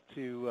shout out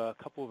to a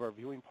couple of our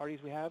viewing parties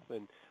we have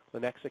in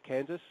Lenexa,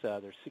 Kansas.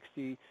 There's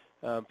 60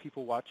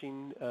 people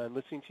watching and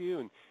listening to you.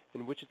 And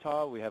in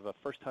Wichita, we have a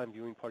first-time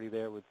viewing party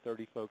there with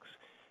 30 folks.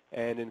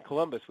 And in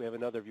Columbus, we have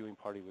another viewing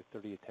party with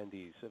 30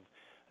 attendees. And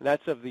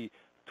that's of the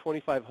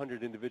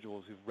 2,500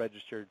 individuals who've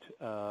registered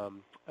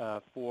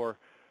for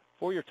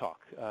for your talk.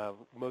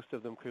 Most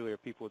of them clearly are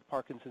people with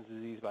Parkinson's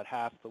disease, about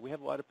half, but we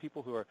have a lot of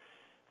people who are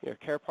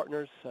care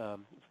partners,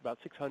 about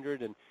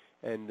 600,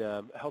 and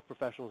health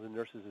professionals and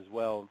nurses as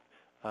well,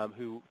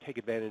 who take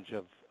advantage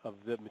of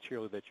the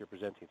material that you're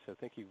presenting. So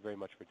thank you very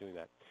much for doing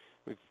that.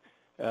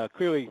 We've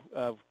clearly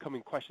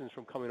questions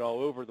from coming all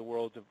over the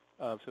world,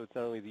 so it's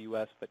not only the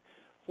U.S., but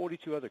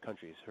 42 other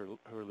countries who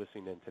are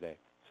listening in today.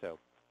 So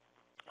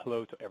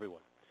hello to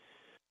everyone.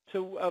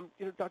 So,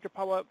 Dr.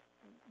 Pahwa,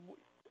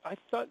 I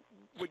thought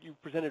what you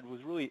presented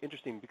was really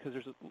interesting because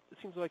it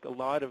seems like a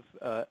lot of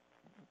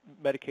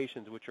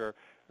medications which are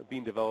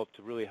being developed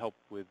to really help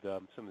with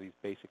some of these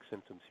basic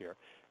symptoms here.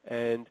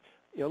 And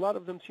a lot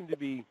of them seem to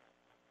be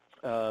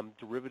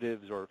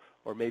derivatives or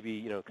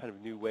maybe kind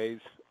of new ways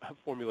of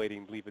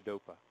formulating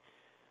levodopa.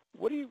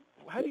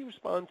 How do you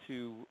respond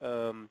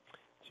to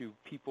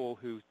people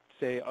who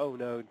say, oh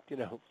no,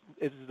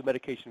 this is the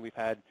medication we've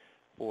had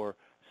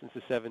since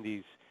the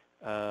 70s?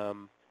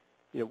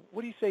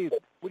 What do you say?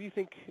 What do you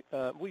think?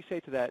 What do you say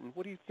to that? And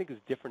what do you think is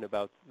different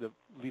about the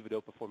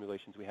levodopa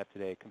formulations we have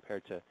today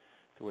compared to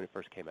when it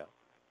first came out?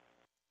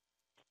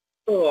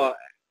 So,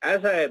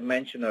 as I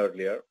mentioned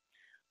earlier,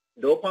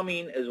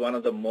 dopamine is one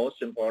of the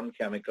most important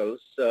chemicals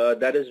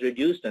that is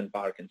reduced in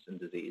Parkinson's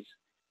disease,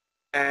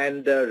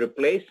 and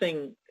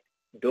replacing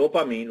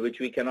dopamine, which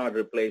we cannot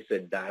replace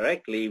it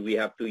directly, we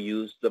have to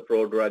use the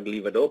prodrug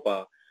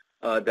levodopa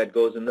that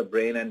goes in the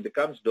brain and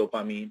becomes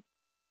dopamine,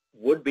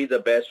 would be the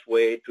best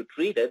way to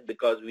treat it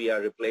because we are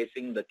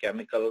replacing the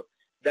chemical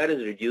that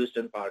is reduced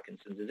in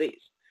Parkinson's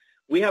disease.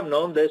 We have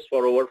known this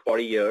for over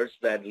 40 years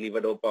that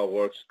levodopa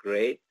works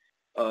great.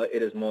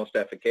 It is most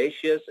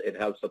efficacious. It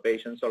helps the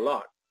patients a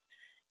lot.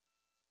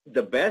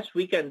 The best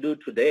we can do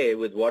today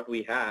with what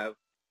we have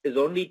is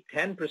only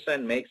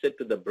 10% makes it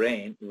to the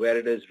brain where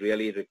it is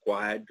really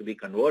required to be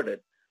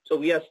converted. So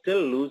we are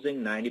still losing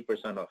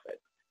 90% of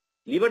it.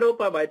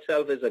 Levodopa by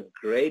itself is a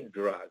great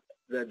drug.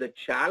 The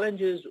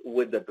challenges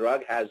with the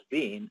drug has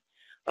been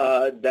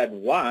that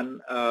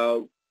one,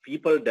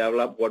 people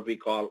develop what we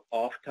call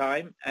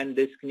off-time and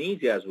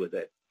dyskinesias with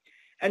it.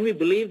 And we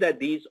believe that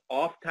these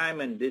off-time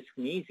and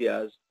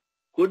dyskinesias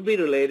could be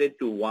related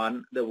to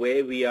one, the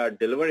way we are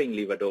delivering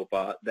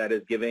levodopa, that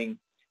is giving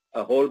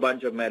a whole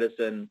bunch of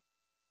medicine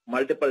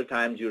multiple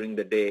times during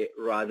the day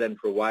rather than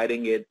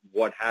providing it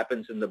what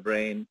happens in the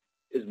brain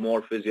is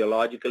more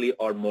physiologically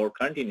or more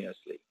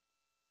continuously.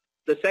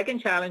 The second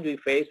challenge we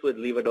face with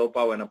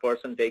levodopa when a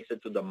person takes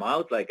it to the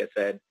mouth, like I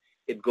said,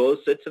 it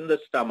sits in the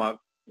stomach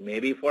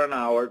maybe for an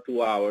hour,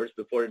 2 hours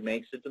before it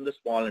makes it in the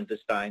small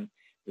intestine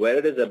where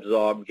it is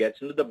absorbed,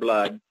 gets into the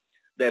blood.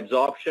 The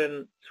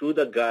absorption through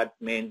the gut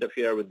may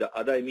interfere with the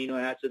other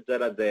amino acids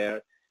that are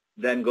there,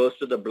 then goes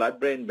to the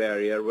blood-brain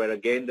barrier where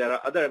again there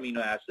are other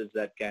amino acids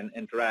that can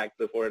interact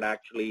before it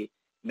actually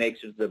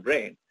makes it to the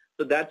brain.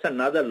 So that's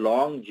another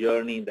long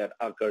journey that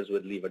occurs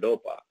with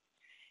levodopa.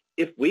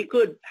 If we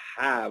could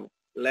have,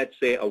 let's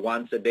say, a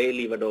once-a-day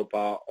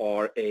levodopa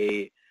or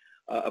a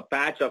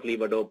patch of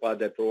levodopa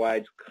that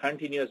provides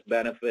continuous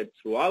benefit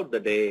throughout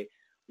the day,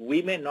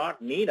 we may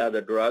not need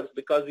other drugs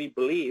because we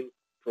believe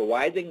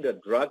providing the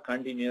drug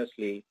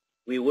continuously,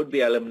 we would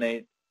be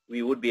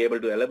able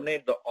to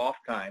eliminate the off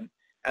time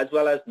as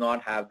well as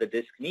not have the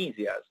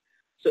dyskinesias.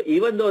 So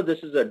even though this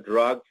is a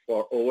drug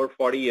for over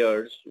 40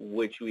 years,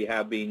 which we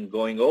have been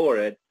going over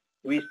it,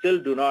 we still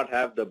do not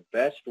have the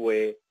best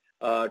way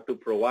to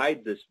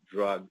provide this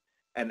drug.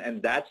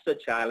 And that's the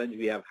challenge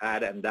we have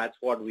had, and that's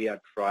what we are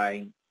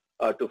trying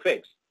to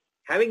fix.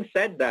 Having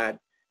said that,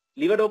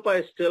 levodopa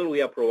is still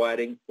we are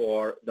providing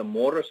for the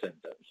motor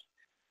symptoms.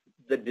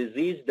 The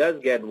disease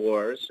does get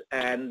worse,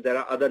 and there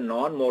are other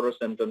non-motor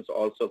symptoms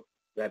also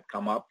that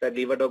come up that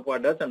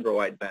levodopa doesn't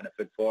provide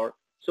benefit for.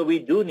 So we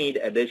do need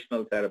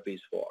additional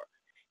therapies for.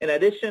 In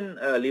addition,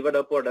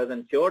 levodopa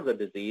doesn't cure the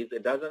disease.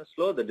 It doesn't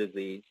slow the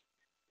disease.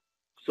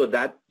 So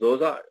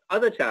those are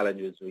other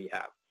challenges we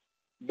have.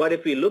 But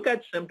if we look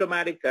at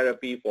symptomatic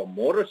therapy for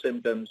motor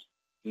symptoms,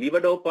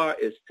 levodopa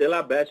is still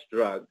our best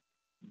drug,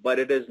 but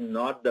it is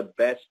not the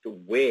best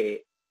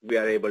way we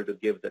are able to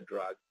give the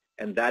drug.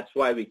 And that's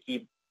why we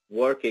keep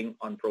working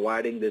on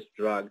providing this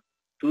drug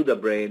to the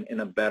brain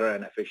in a better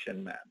and efficient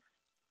manner.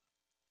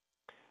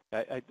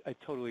 I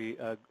totally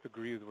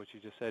agree with what you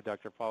just said,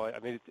 Dr. Pahwa. I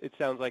mean, it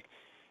sounds like,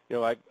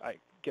 I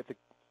get the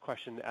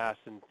question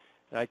asked, and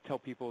I tell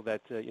people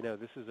that,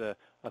 this is a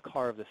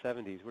car of the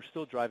 70s. We're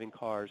still driving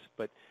cars,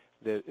 but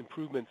the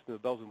improvements and the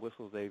bells and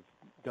whistles they've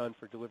done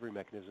for delivery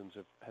mechanisms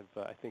have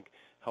I think,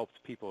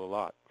 helped people a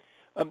lot.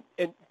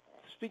 And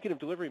speaking of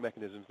delivery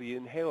mechanisms, the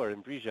inhaler,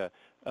 Inbrija,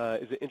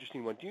 is an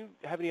interesting one. Do you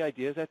have any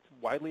ideas that's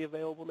widely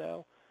available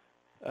now?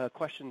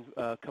 Question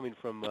coming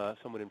from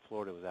someone in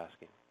Florida was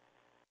asking.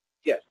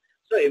 Yes.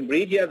 So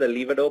Inbrija, the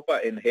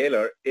levodopa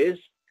inhaler, is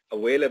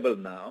available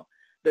now.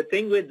 The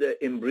thing with the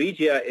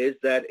Inbrija is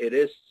that it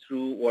is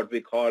through what we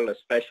call a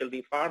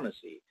specialty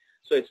pharmacy.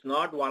 So it's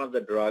not one of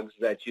the drugs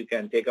that you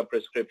can take a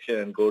prescription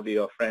and go to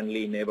your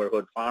friendly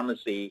neighborhood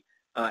pharmacy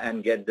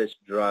and get this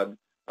drug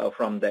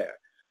from there.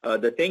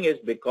 The thing is,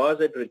 because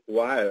it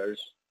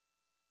requires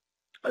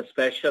a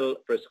special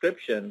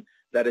prescription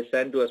that is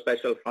sent to a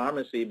special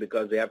pharmacy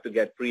because they have to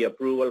get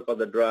pre-approval for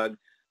the drug,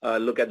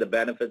 look at the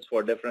benefits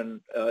for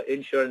different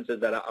insurances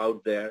that are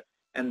out there,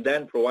 and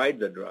then provide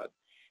the drug.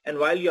 And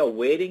while you're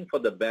waiting for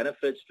the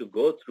benefits to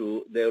go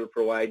through, they will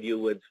provide you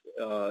with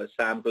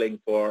sampling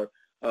for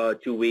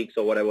 2 weeks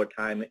or whatever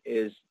time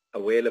is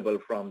available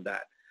from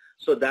that.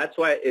 So that's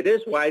why it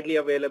is widely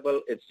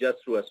available. It's just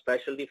through a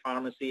specialty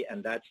pharmacy,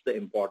 and that's the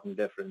important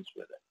difference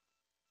with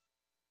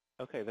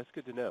it. Okay, that's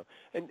good to know.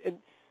 And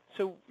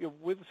so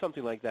with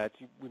something like that,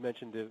 we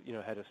mentioned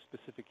had a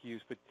specific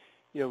use, but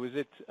is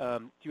it?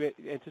 Do you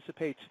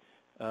anticipate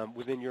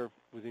within your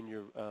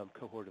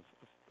cohort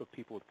of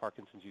people with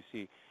Parkinson's you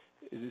see,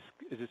 is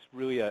this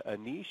really a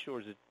niche, or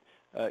is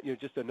it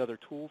just another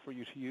tool for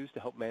you to use to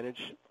help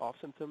manage off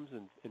symptoms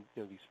and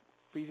these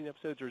freezing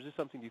episodes, or is this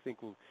something you think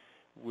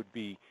would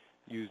be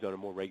used on a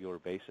more regular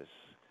basis?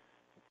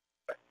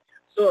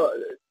 So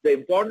the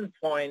important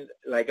point,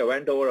 like I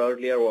went over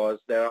earlier, was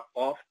there are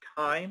off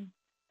time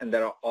and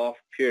there are off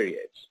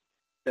periods.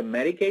 The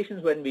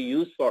medications when we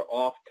use for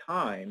off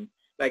time,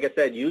 like I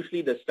said,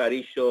 usually the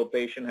studies show a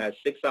patient has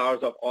 6 hours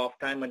of off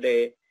time a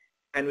day,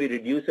 and we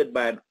reduce it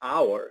by an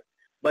hour.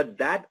 But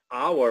that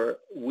hour,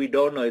 we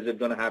don't know, is it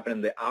going to happen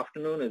in the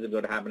afternoon? Is it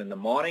going to happen in the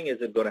morning?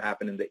 Is it going to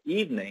happen in the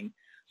evening?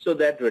 So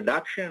that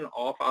reduction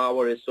of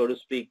hour is, so to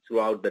speak,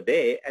 throughout the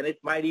day, and it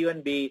might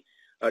even be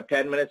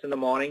 10 minutes in the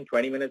morning,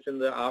 20 minutes in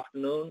the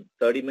afternoon,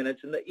 30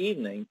 minutes in the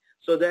evening,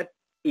 so that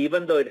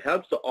even though it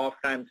helps the off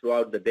time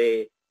throughout the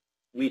day,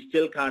 we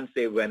still can't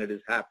say when it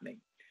is happening.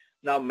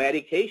 Now,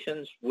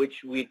 medications,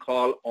 which we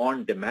call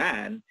on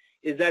demand,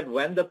 is that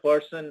when the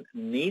person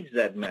needs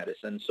that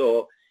medicine.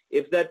 So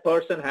if that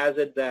person has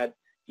it that,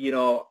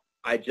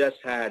 I just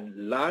had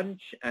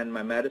lunch and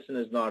my medicine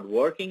is not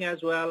working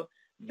as well,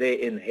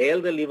 they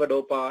inhale the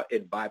levodopa,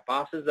 it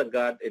bypasses the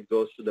gut, it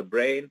goes to the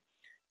brain,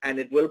 and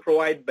it will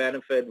provide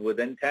benefit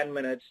within 10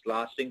 minutes,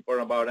 lasting for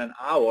about an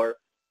hour,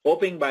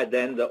 hoping by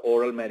then the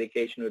oral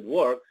medication would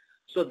work.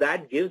 So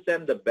that gives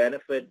them the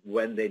benefit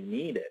when they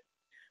need it.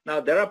 Now,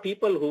 there are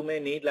people who may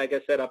need, like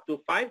I said, up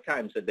to 5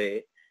 times a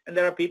day, and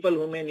there are people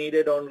who may need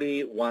it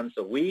only once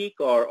a week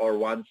or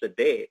once a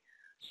day.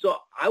 So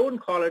I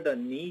wouldn't call it a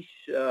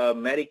niche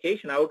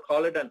medication. I would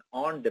call it an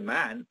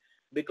on-demand,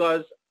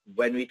 because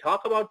when we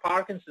talk about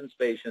Parkinson's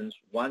patients,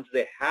 once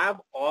they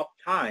have off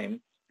time,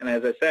 and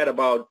as I said,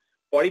 about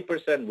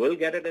 40% will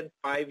get it in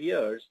 5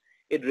 years,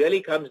 it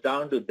really comes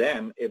down to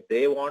them. If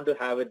they want to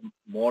have it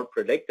more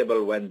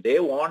predictable when they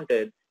want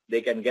it,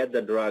 they can get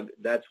the drug.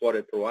 That's what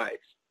it provides.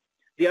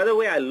 The other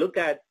way I look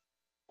at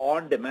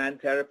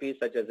on-demand therapy,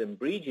 such as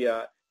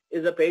Imbregia,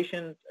 is a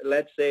patient,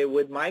 let's say,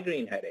 with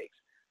migraine headaches.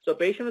 So a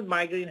patient with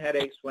migraine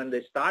headaches, when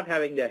they start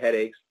having their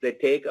headaches, they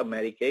take a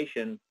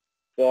medication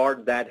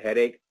for that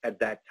headache at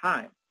that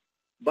time.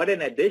 But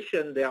in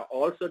addition, they are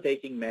also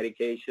taking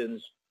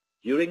medications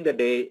during the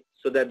day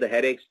so that the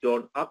headaches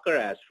don't occur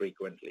as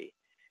frequently.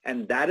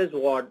 And that is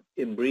what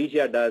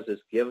Imbregia does, is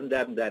give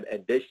them that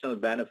additional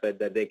benefit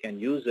that they can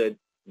use it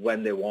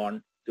when they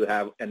want to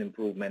have an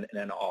improvement in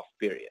an off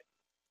period.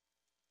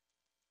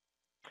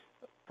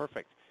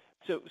 Perfect.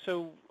 So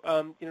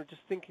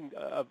just thinking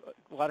of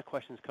a lot of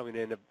questions coming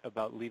in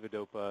about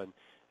levodopa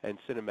and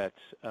Sinemet.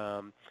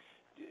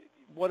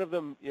 One of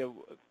them,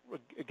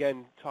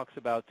 again, talks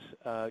about,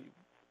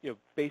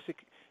 basic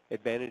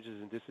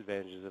advantages and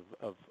disadvantages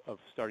of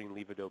starting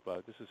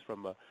levodopa. This is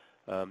from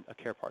a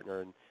care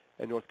partner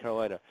in North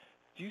Carolina.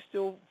 Do you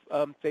still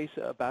face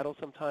a battle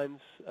sometimes,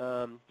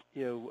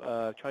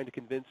 trying to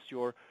convince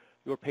your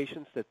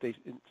patients that it's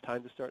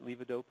time to start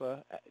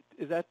levodopa?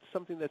 Is that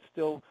something that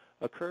still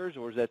occurs,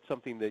 or is that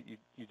something that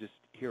you just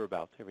hear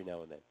about every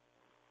now and then?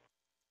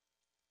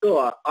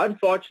 So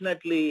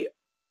unfortunately,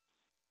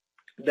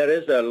 there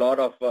is a lot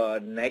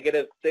of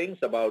negative things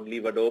about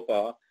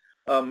levodopa,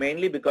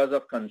 mainly because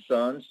of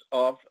concerns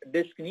of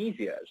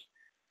dyskinesias.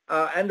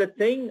 And the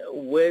thing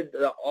with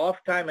the off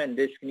time and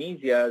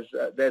dyskinesias,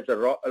 there's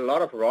a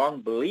lot of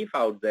wrong belief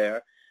out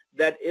there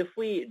that if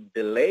we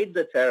delayed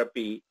the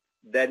therapy,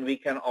 then we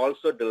can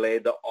also delay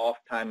the off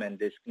time and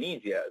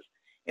dyskinesias.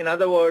 In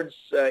other words,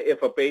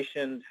 if a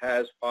patient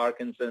has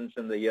Parkinson's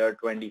in the year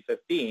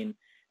 2015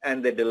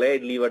 and they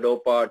delayed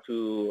levodopa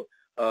to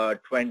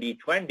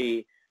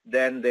 2020,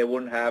 then they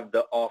wouldn't have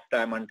the off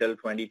time until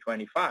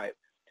 2025.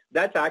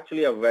 That's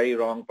actually a very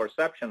wrong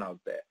perception out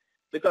there,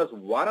 because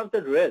one of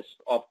the risks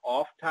of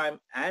off time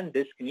and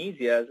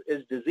dyskinesias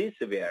is disease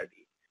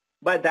severity.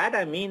 By that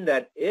I mean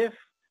that if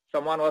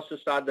someone was to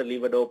start the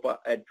levodopa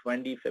at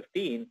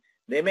 2015,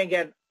 they may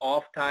get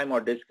off time or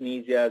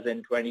dyskinesias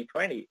in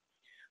 2020.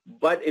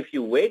 But if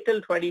you wait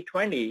till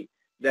 2020,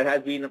 there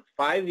has been a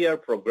 5-year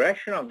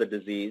progression of the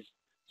disease,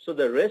 so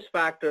the risk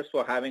factors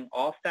for having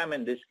off time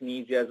and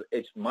dyskinesias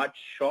is much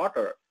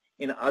shorter.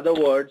 In other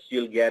words,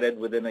 you'll get it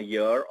within a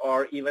year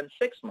or even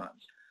 6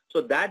 months.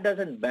 So that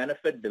doesn't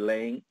benefit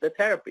delaying the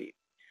therapy.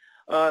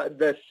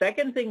 The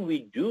second thing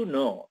we do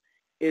know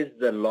is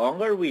the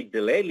longer we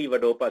delay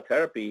levodopa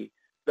therapy,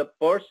 the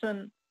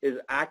person is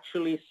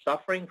actually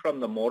suffering from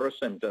the motor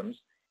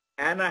symptoms,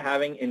 and are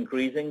having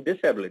increasing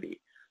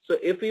disability. So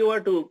if we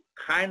were to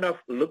kind of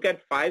look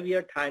at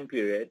 5-year time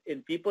period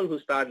in people who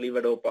start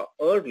levodopa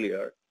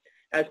earlier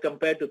as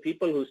compared to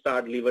people who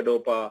start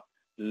levodopa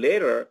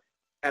later,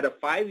 at a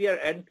 5-year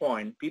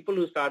endpoint, people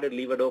who started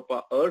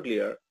levodopa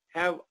earlier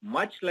have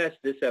much less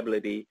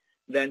disability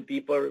than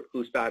people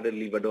who started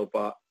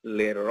levodopa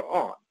later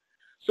on.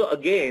 So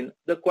again,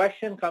 the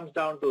question comes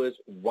down to is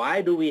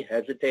why do we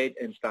hesitate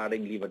in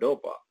starting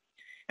levodopa?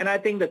 And I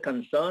think the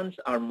concerns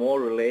are more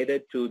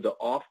related to the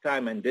off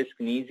time and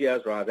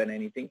dyskinesias rather than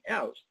anything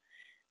else.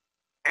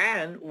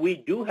 And we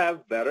do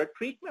have better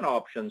treatment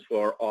options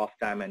for off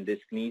time and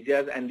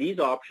dyskinesias, and these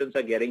options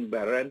are getting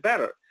better and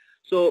better.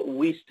 So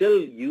we still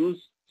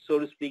use, so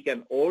to speak,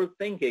 an old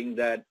thinking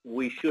that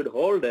we should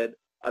hold it,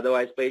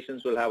 otherwise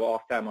patients will have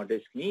off time or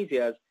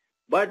dyskinesias,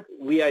 but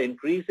we are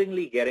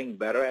increasingly getting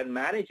better at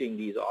managing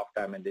these off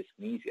time and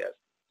dyskinesias.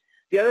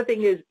 The other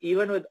thing is,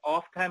 even with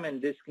off time and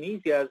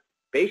dyskinesias,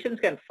 patients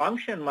can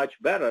function much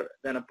better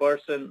than a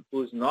person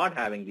who's not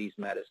having these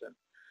medicines.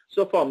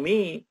 So for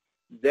me,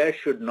 there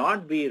should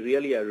not be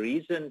really a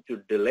reason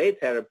to delay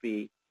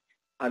therapy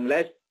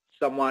unless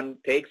someone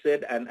takes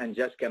it and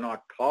just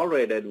cannot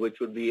tolerate it,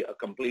 which would be a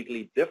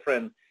completely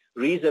different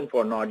reason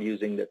for not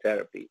using the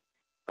therapy.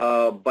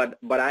 But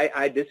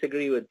I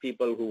disagree with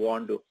people who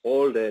want to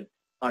hold it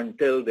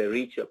until they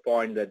reach a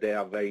point that they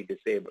are very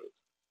disabled.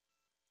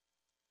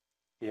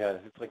 Yeah,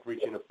 it's like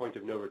reaching a point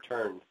of no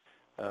return.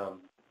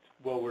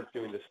 Well worth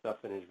doing this stuff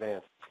in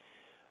advance.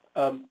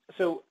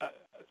 So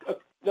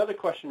another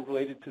question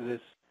related to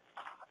this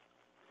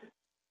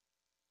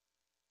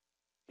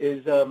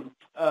is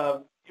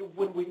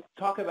when we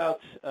talk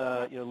about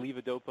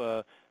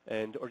levodopa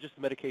or just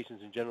the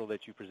medications in general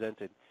that you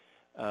presented,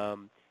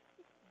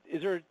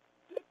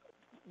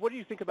 what do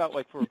you think about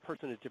like for a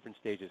person at different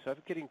stages? So I'm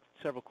getting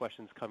several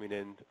questions coming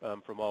in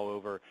from all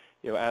over,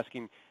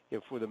 asking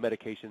for the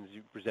medications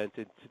you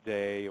presented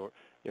today, or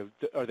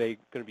are they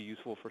going to be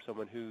useful for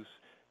someone who's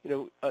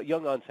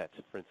young onset,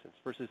 for instance,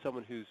 versus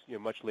someone who's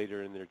much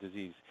later in their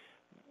disease.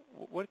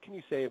 What can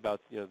you say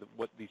about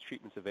what these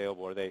treatments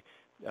available? Are they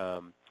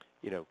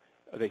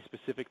are they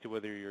specific to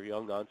whether you're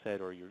young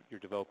onset or you're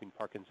developing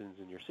Parkinson's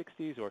in your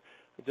 60s, or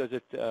does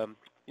it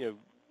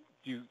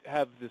do you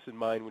have this in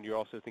mind when you're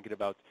also thinking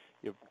about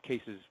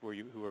cases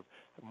who are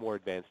more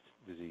advanced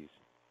disease?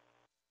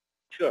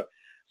 Sure.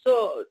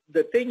 So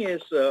the thing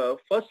is,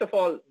 first of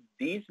all,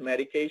 these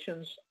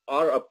medications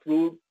are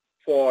approved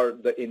for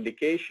the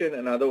indication,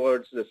 in other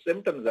words, the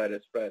symptoms that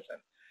is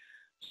present.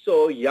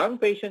 So young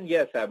patients,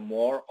 yes, have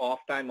more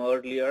off time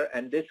earlier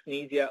and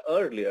dyskinesia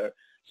earlier.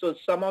 So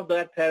some of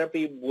that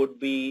therapy would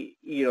be,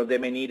 they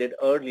may need it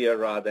earlier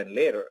rather than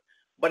later.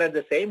 But at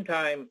the same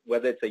time,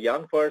 whether it's a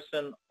young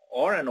person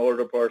or an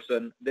older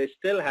person, they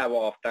still have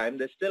off time,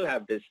 they still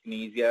have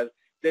dyskinesias,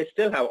 they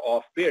still have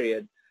off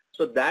period.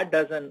 So that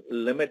doesn't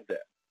limit them.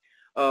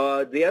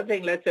 The other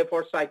thing, let's say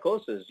for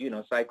psychosis,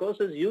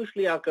 psychosis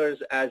usually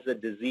occurs as the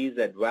disease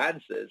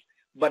advances.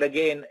 But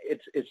again,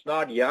 it's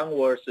not young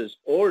versus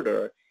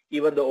older.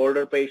 Even the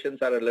older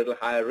patients are a little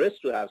higher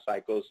risk to have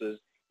psychosis.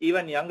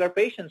 Even younger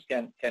patients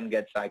can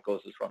get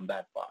psychosis from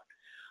that part.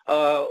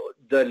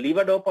 The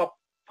levodopa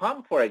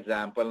pump, for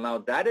example, now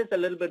that is a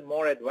little bit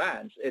more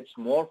advanced. It's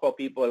more for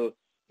people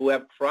who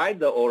have tried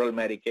the oral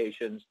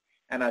medications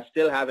and are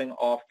still having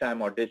off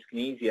time or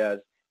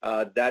dyskinesias.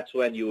 That's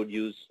when you would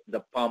use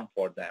the pump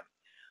for them.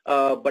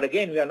 But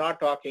again, we are not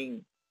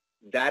talking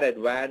that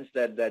advanced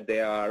that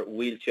they are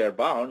wheelchair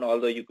bound,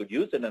 although you could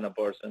use it in a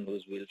person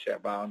who's wheelchair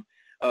bound.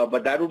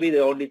 But that would be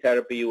the only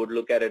therapy you would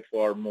look at it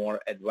for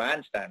more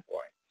advanced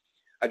standpoint.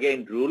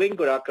 Again, drooling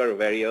could occur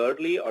very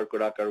early or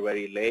could occur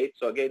very late.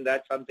 So again,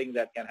 that's something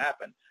that can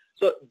happen.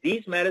 So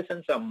these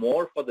medicines are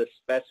more for the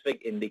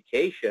specific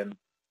indication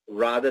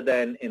rather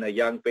than in a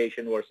young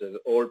patient versus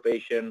old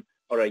patient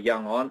or a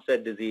young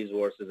onset disease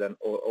versus an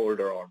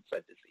older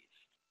onset disease.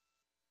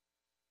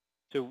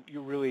 So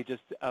you're really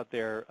just out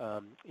there,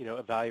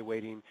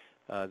 evaluating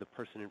the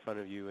person in front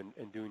of you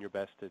and doing your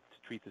best to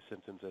treat the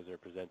symptoms as they're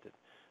presented.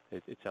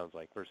 It sounds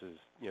like, versus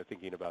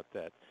thinking about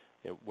that,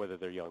 whether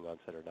they're young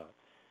onset or not.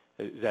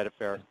 Is that a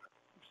fair?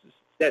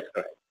 That's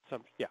correct.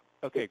 Yeah.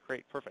 Okay.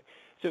 Great. Perfect.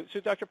 So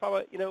Dr.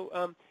 Pahwa,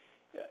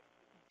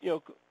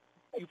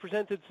 you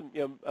presented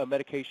some a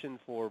medication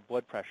for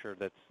blood pressure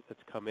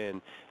that's come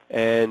in,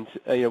 and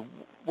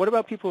what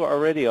about people who are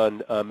already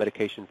on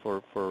medication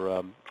for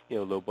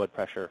low blood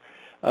pressure?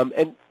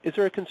 And is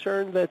there a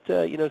concern that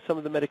some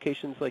of the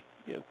medications like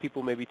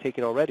people may be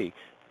taking already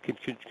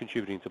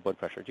contributing to blood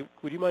pressure?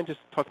 Would you mind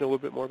just talking a little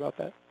bit more about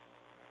that?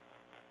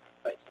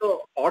 Right.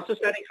 So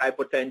orthostatic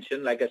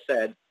hypotension, like I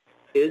said,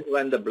 is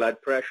when the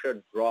blood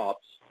pressure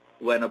drops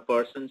when a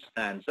person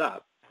stands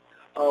up.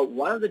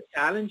 One of the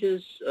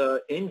challenges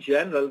in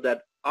general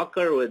that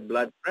occur with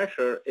blood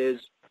pressure is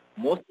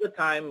most of the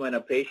time when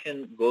a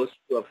patient goes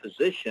to a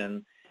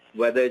physician,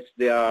 whether it's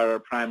their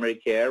primary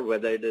care,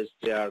 whether it is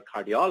their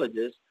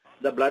cardiologist,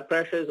 the blood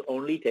pressure is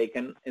only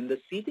taken in the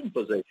seating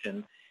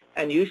position.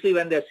 And usually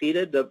when they're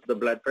seated, the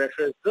blood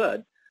pressure is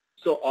good.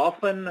 So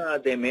often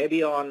they may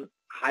be on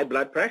high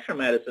blood pressure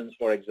medicines,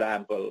 for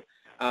example.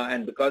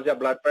 And because their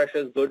blood pressure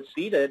is good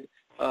seated,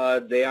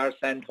 they are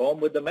sent home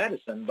with the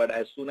medicine. But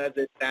as soon as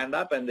they stand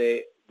up and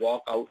they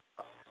walk out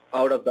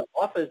of the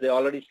office, they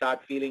already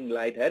start feeling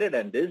lightheaded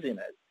and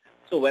dizziness.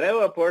 So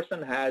whenever a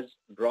person has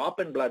drop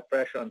in blood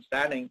pressure on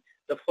standing,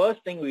 the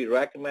first thing we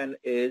recommend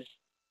is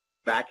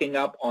backing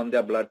up on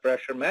their blood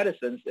pressure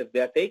medicines if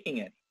they're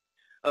taking any.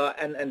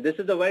 And this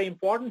is a very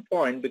important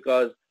point,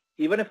 because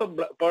even if a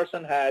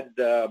person had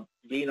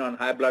been on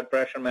high blood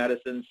pressure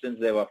medicine since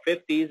they were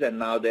 50s and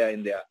now they're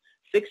in their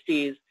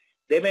 60s,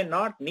 they may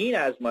not need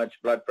as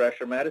much blood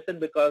pressure medicine,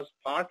 because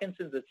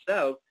Parkinson's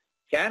itself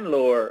can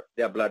lower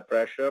their blood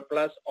pressure,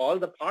 plus all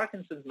the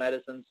Parkinson's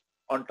medicines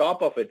on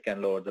top of it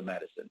can lower the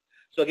medicine.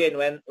 So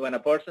again, when a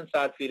person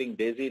starts feeling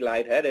dizzy,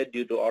 lightheaded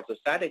due to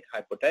orthostatic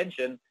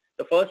hypotension,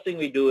 the first thing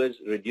we do is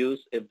reduce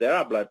if there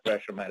are blood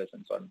pressure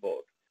medicines on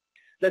board.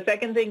 The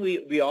second thing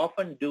we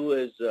often do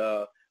is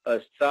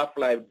stuff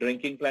like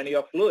drinking plenty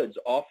of fluids.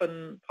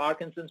 Often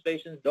Parkinson's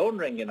patients don't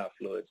drink enough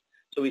fluids.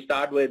 So we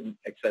start with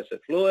excessive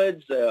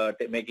fluids,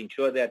 making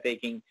sure they're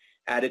taking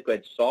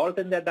adequate salt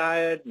in their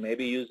diet,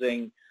 maybe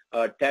using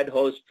TED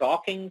host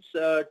talkings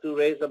to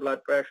raise the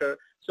blood pressure.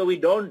 So we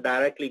don't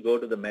directly go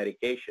to the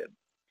medication.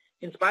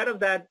 In spite of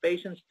that,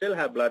 patients still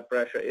have blood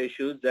pressure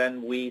issues,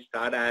 then we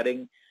start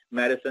adding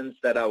medicines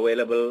that are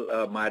available,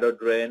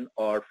 midodrine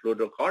or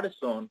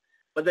fludrocortisone.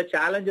 But the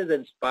challenge is,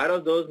 in spite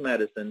of those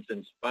medicines,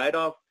 in spite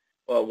of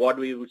what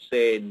we would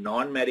say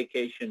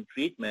non-medication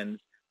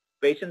treatments,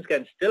 patients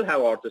can still have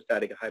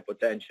orthostatic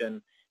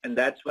hypotension, and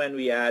that's when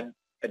we add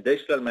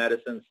additional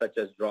medicines such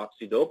as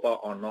droxidopa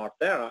or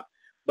Northera.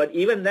 But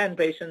even then,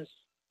 patients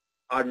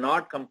are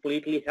not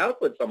completely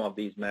helped with some of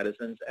these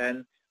medicines,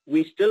 and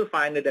we still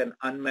find it an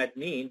unmet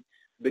need,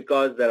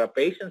 because there are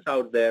patients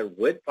out there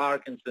with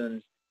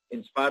Parkinson's,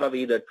 in spite of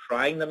either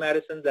trying the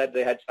medicines that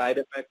they had side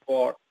effects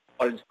for,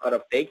 or in spite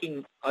of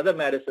taking other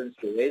medicines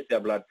to raise their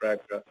blood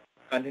pressure,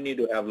 continue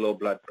to have low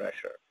blood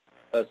pressure.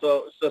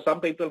 So some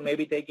people may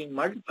be taking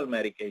multiple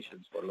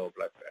medications for low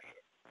blood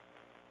pressure.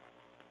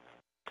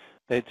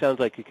 It sounds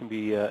like it can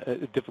be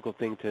a difficult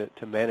thing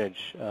to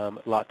manage, a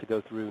lot to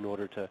go through in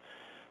order to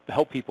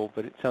help people,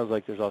 but it sounds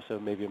like there's also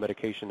maybe a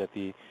medication at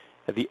the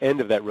end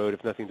of that road,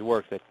 if nothing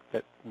works,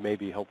 that may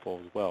be helpful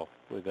as well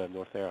with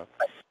Northera.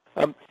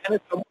 And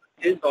if someone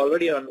is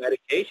already on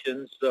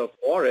medications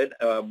for it,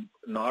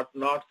 not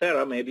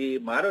Northera, maybe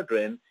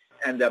midodrine,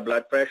 and their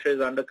blood pressure is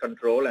under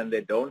control and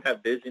they don't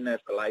have dizziness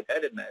or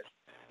lightheadedness,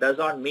 does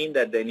not mean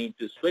that they need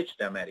to switch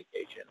their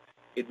medication.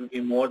 It would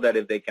be more that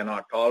if they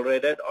cannot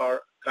tolerate it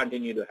or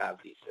continue to have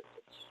these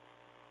symptoms.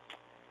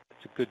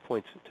 That's a good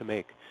point to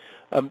make.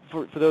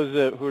 For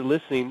those who are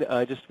listening,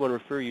 I just want to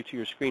refer you to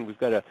your screen. We've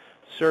got a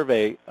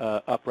survey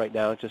up right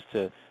now just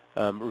to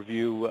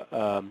review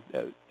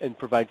and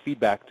provide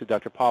feedback to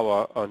Dr.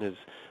 Pahwa on his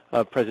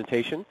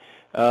presentation.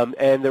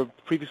 And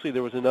previously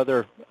there was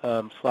another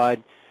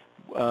slide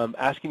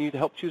asking you to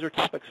help choose our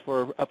topics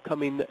for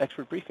upcoming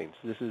expert briefings.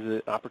 This is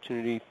an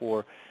opportunity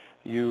for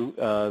you,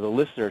 the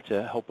listener,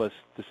 to help us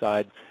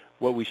decide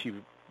what we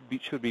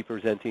should be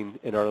presenting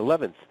in our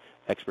 11th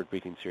expert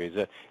briefing series.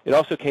 It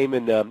also came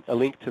in, a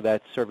link to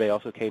that survey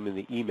also came in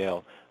the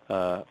email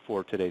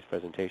for today's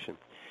presentation.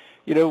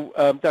 You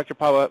know, Dr.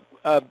 Pahwa,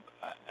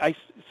 I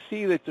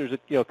see that there's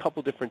a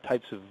couple different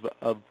types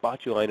of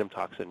botulinum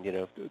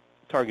toxin,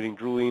 targeting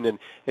drooling, and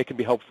it can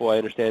be helpful, I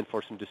understand,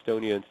 for some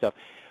dystonia and stuff.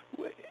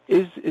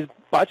 Is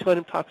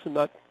botulinum toxin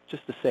not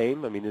just the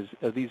same? I mean,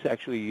 are these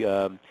actually,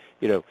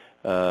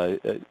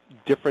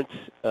 different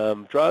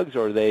drugs,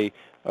 or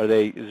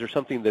is there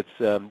something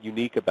that's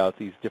unique about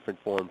these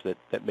different forms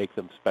that make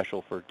them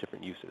special for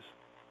different uses?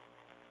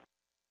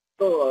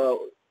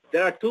 So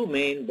there are two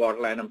main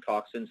botulinum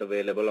toxins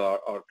available,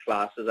 or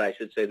classes, I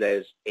should say.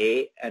 There's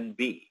A and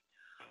B.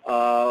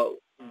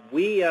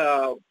 We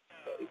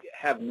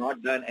have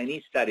not done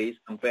any studies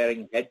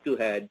comparing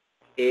head-to-head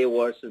A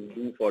versus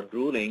B for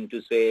drooling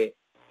to say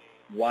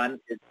one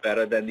is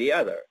better than the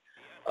other.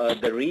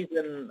 The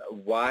reason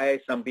why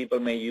some people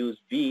may use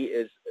B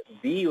is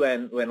B,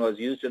 when was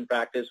used in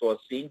practice, was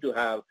seen to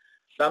have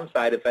some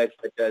side effects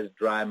such as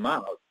dry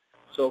mouth.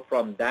 So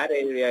from that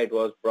area, it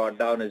was brought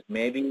down as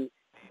maybe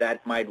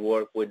that might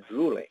work with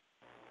drooling.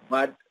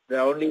 But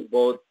there are only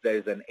both.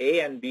 There's an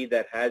A and B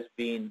that has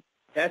been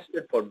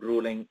tested for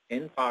drooling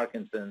in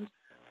Parkinson's.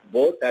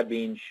 Both have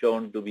been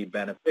shown to be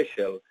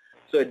beneficial.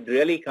 So it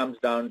really comes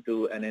down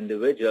to an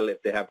individual.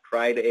 If they have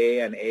tried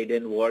A and A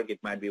didn't work, it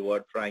might be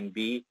worth trying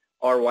B,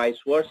 or vice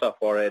versa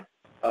for it.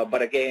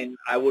 But again,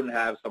 I wouldn't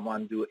have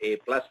someone do A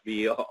plus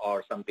B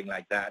or something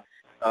like that.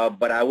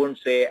 But I wouldn't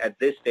say at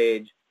this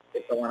stage,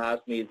 if someone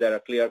asks me, is there a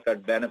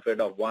clear-cut benefit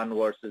of one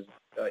versus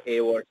A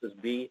versus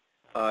B,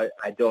 I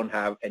don't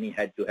have any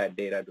head-to-head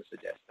data to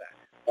suggest that.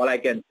 All I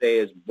can say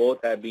is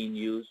both have been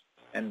used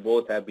and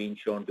both have been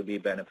shown to be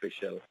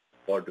beneficial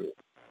for drooling.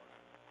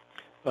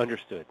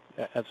 Understood.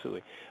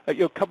 Absolutely.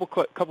 A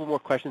couple more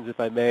questions, if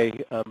I may,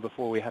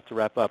 before we have to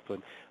wrap up.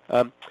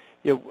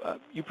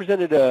 You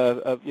presented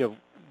a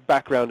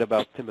background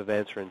about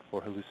pimavanserin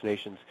for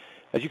hallucinations.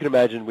 as you can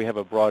imagine, we have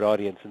a broad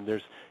audience, and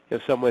there's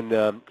someone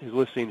who's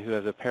listening who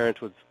has a parent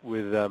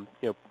with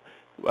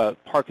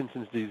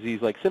Parkinson's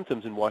disease-like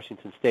symptoms in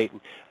Washington State,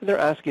 and they're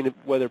asking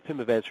whether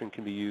pimavanserin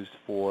can be used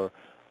for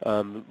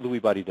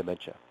Lewy body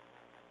dementia.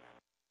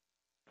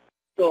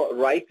 So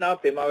right now,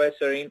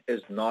 pimavanserin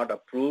is not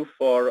approved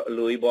for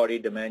Lewy body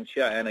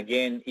dementia, and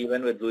again,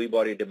 even with Lewy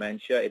body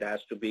dementia, it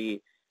has to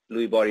be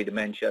Lewy body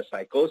dementia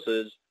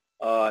psychosis,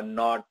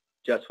 not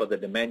just for the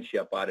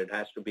dementia part. It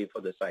has to be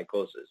for the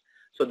psychosis.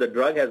 So the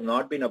drug has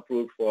not been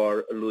approved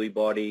for Lewy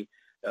body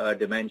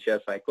dementia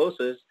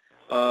psychosis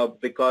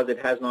because it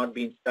has not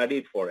been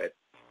studied for it.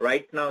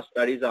 Right now,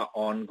 studies are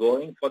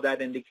ongoing for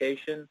that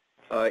indication.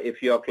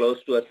 If you are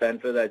close to a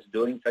center that's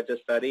doing such a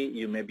study,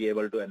 you may be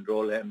able to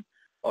enroll him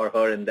or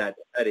her in that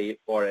study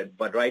for it.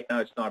 But right now,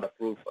 it's not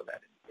approved for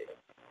that indication.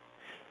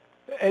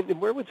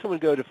 And where would someone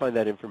go to find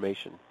that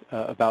information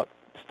about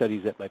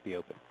studies that might be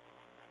open?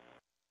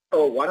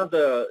 So one of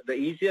the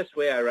easiest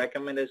way I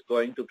recommend is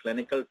going to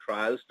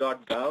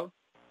clinicaltrials.gov.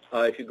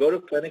 If you go to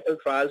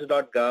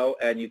clinicaltrials.gov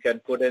and you can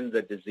put in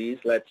the disease,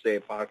 let's say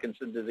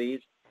Parkinson's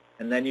disease,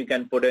 and then you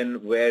can put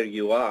in where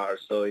you are.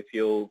 So if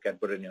you can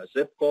put in your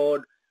zip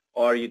code,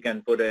 or you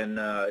can put in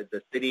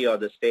the city or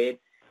the state,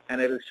 and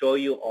it'll show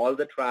you all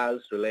the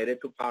trials related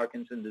to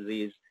Parkinson's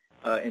disease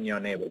in your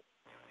neighborhood.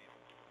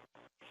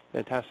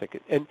 Fantastic.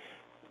 And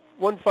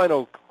one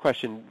final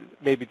question,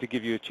 maybe to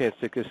give you a chance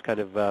to just kind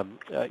of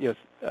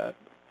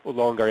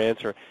along our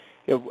answer.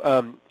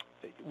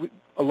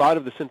 A lot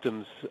of the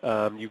symptoms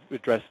you've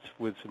addressed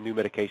with some new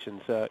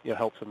medications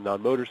help some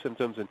non-motor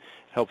symptoms and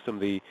help some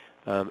of the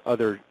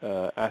other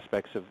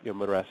aspects of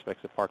motor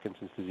aspects of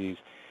Parkinson's disease.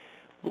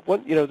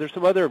 But there's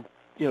some other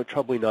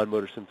troubling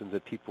non-motor symptoms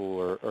that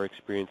people are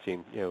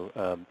experiencing.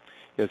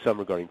 Some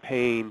regarding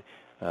pain,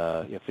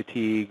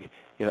 fatigue,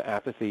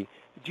 apathy.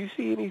 Do you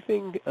see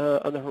anything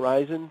on the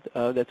horizon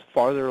that's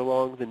farther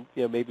along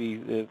than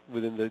maybe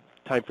within the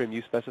time frame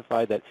you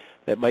specified that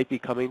might be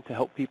coming to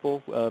help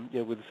people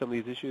with some of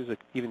these issues,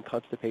 like even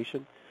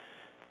constipation?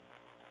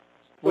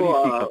 What do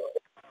you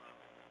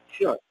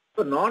see? Sure.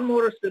 So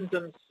non-motor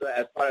symptoms,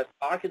 as far as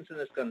Parkinson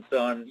is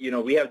concerned,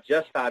 we have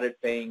just started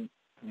paying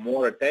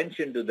more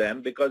attention to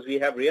them because we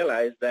have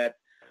realized that,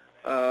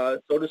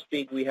 so to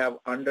speak, we have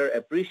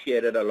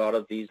underappreciated a lot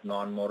of these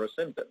non-motor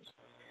symptoms.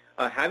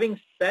 Having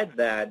said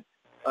that,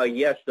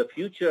 yes, the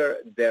future,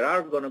 there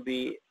are going to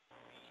be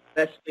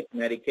specific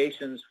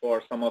medications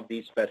for some of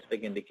these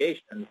specific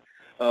indications.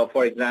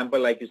 For example,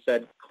 like you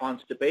said,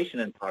 constipation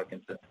in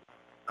Parkinson's.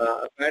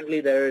 Apparently,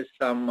 there is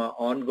some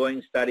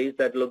ongoing studies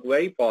that look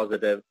very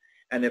positive,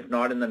 and if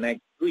not in the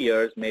next 2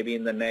 years, maybe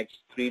in the next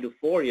 3 to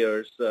 4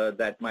 years,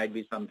 that might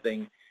be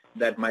something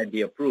that might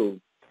be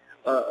approved.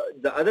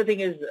 The other thing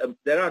is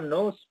there are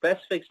no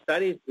specific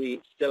studies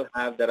we still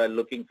have that are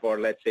looking for,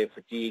 let's say,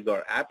 fatigue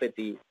or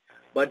apathy,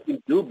 but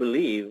we do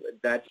believe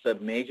that's a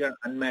major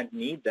unmet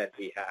need that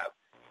we have.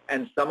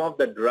 And some of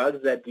the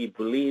drugs that we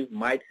believe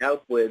might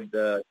help with,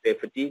 say,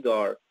 fatigue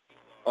or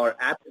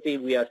apathy,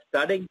 we are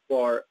studying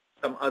for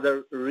some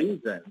other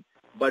reason,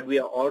 but we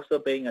are also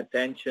paying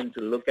attention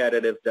to look at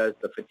it if does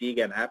the fatigue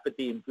and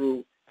apathy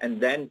improve, and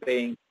then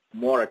paying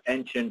more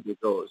attention to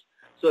those.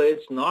 So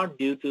it's not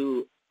due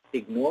to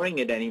ignoring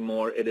it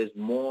anymore. It is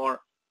more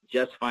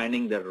just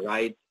finding the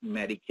right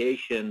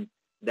medication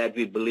that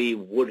we believe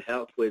would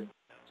help with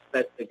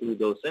specifically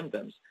those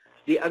symptoms.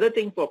 The other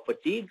thing for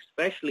fatigue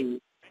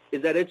especially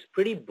is that it's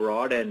pretty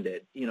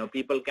broad-ended.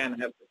 People can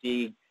have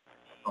fatigue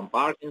from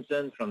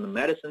Parkinson's, from the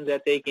medicines they're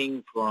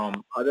taking,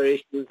 from other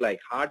issues like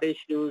heart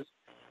issues.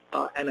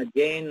 And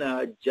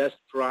again, just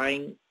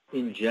trying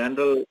in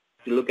general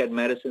to look at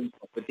medicines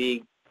for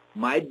fatigue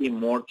might be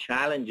more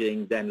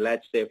challenging than,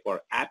 let's say,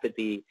 for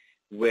apathy,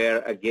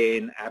 where,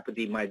 again,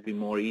 apathy might be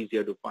more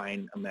easier to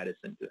find a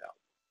medicine to help.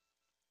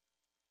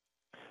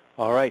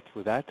 All right.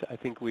 With that, I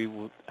think we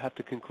will have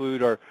to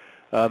conclude our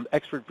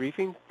expert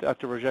briefing.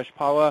 Dr. Rajesh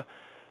Pahwa,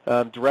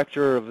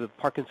 Director of the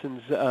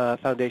Parkinson's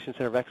Foundation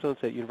Center of Excellence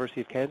at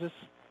University of Kansas.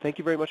 Thank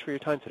you very much for your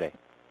time today.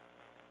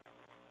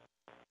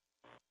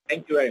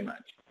 Thank you very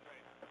much.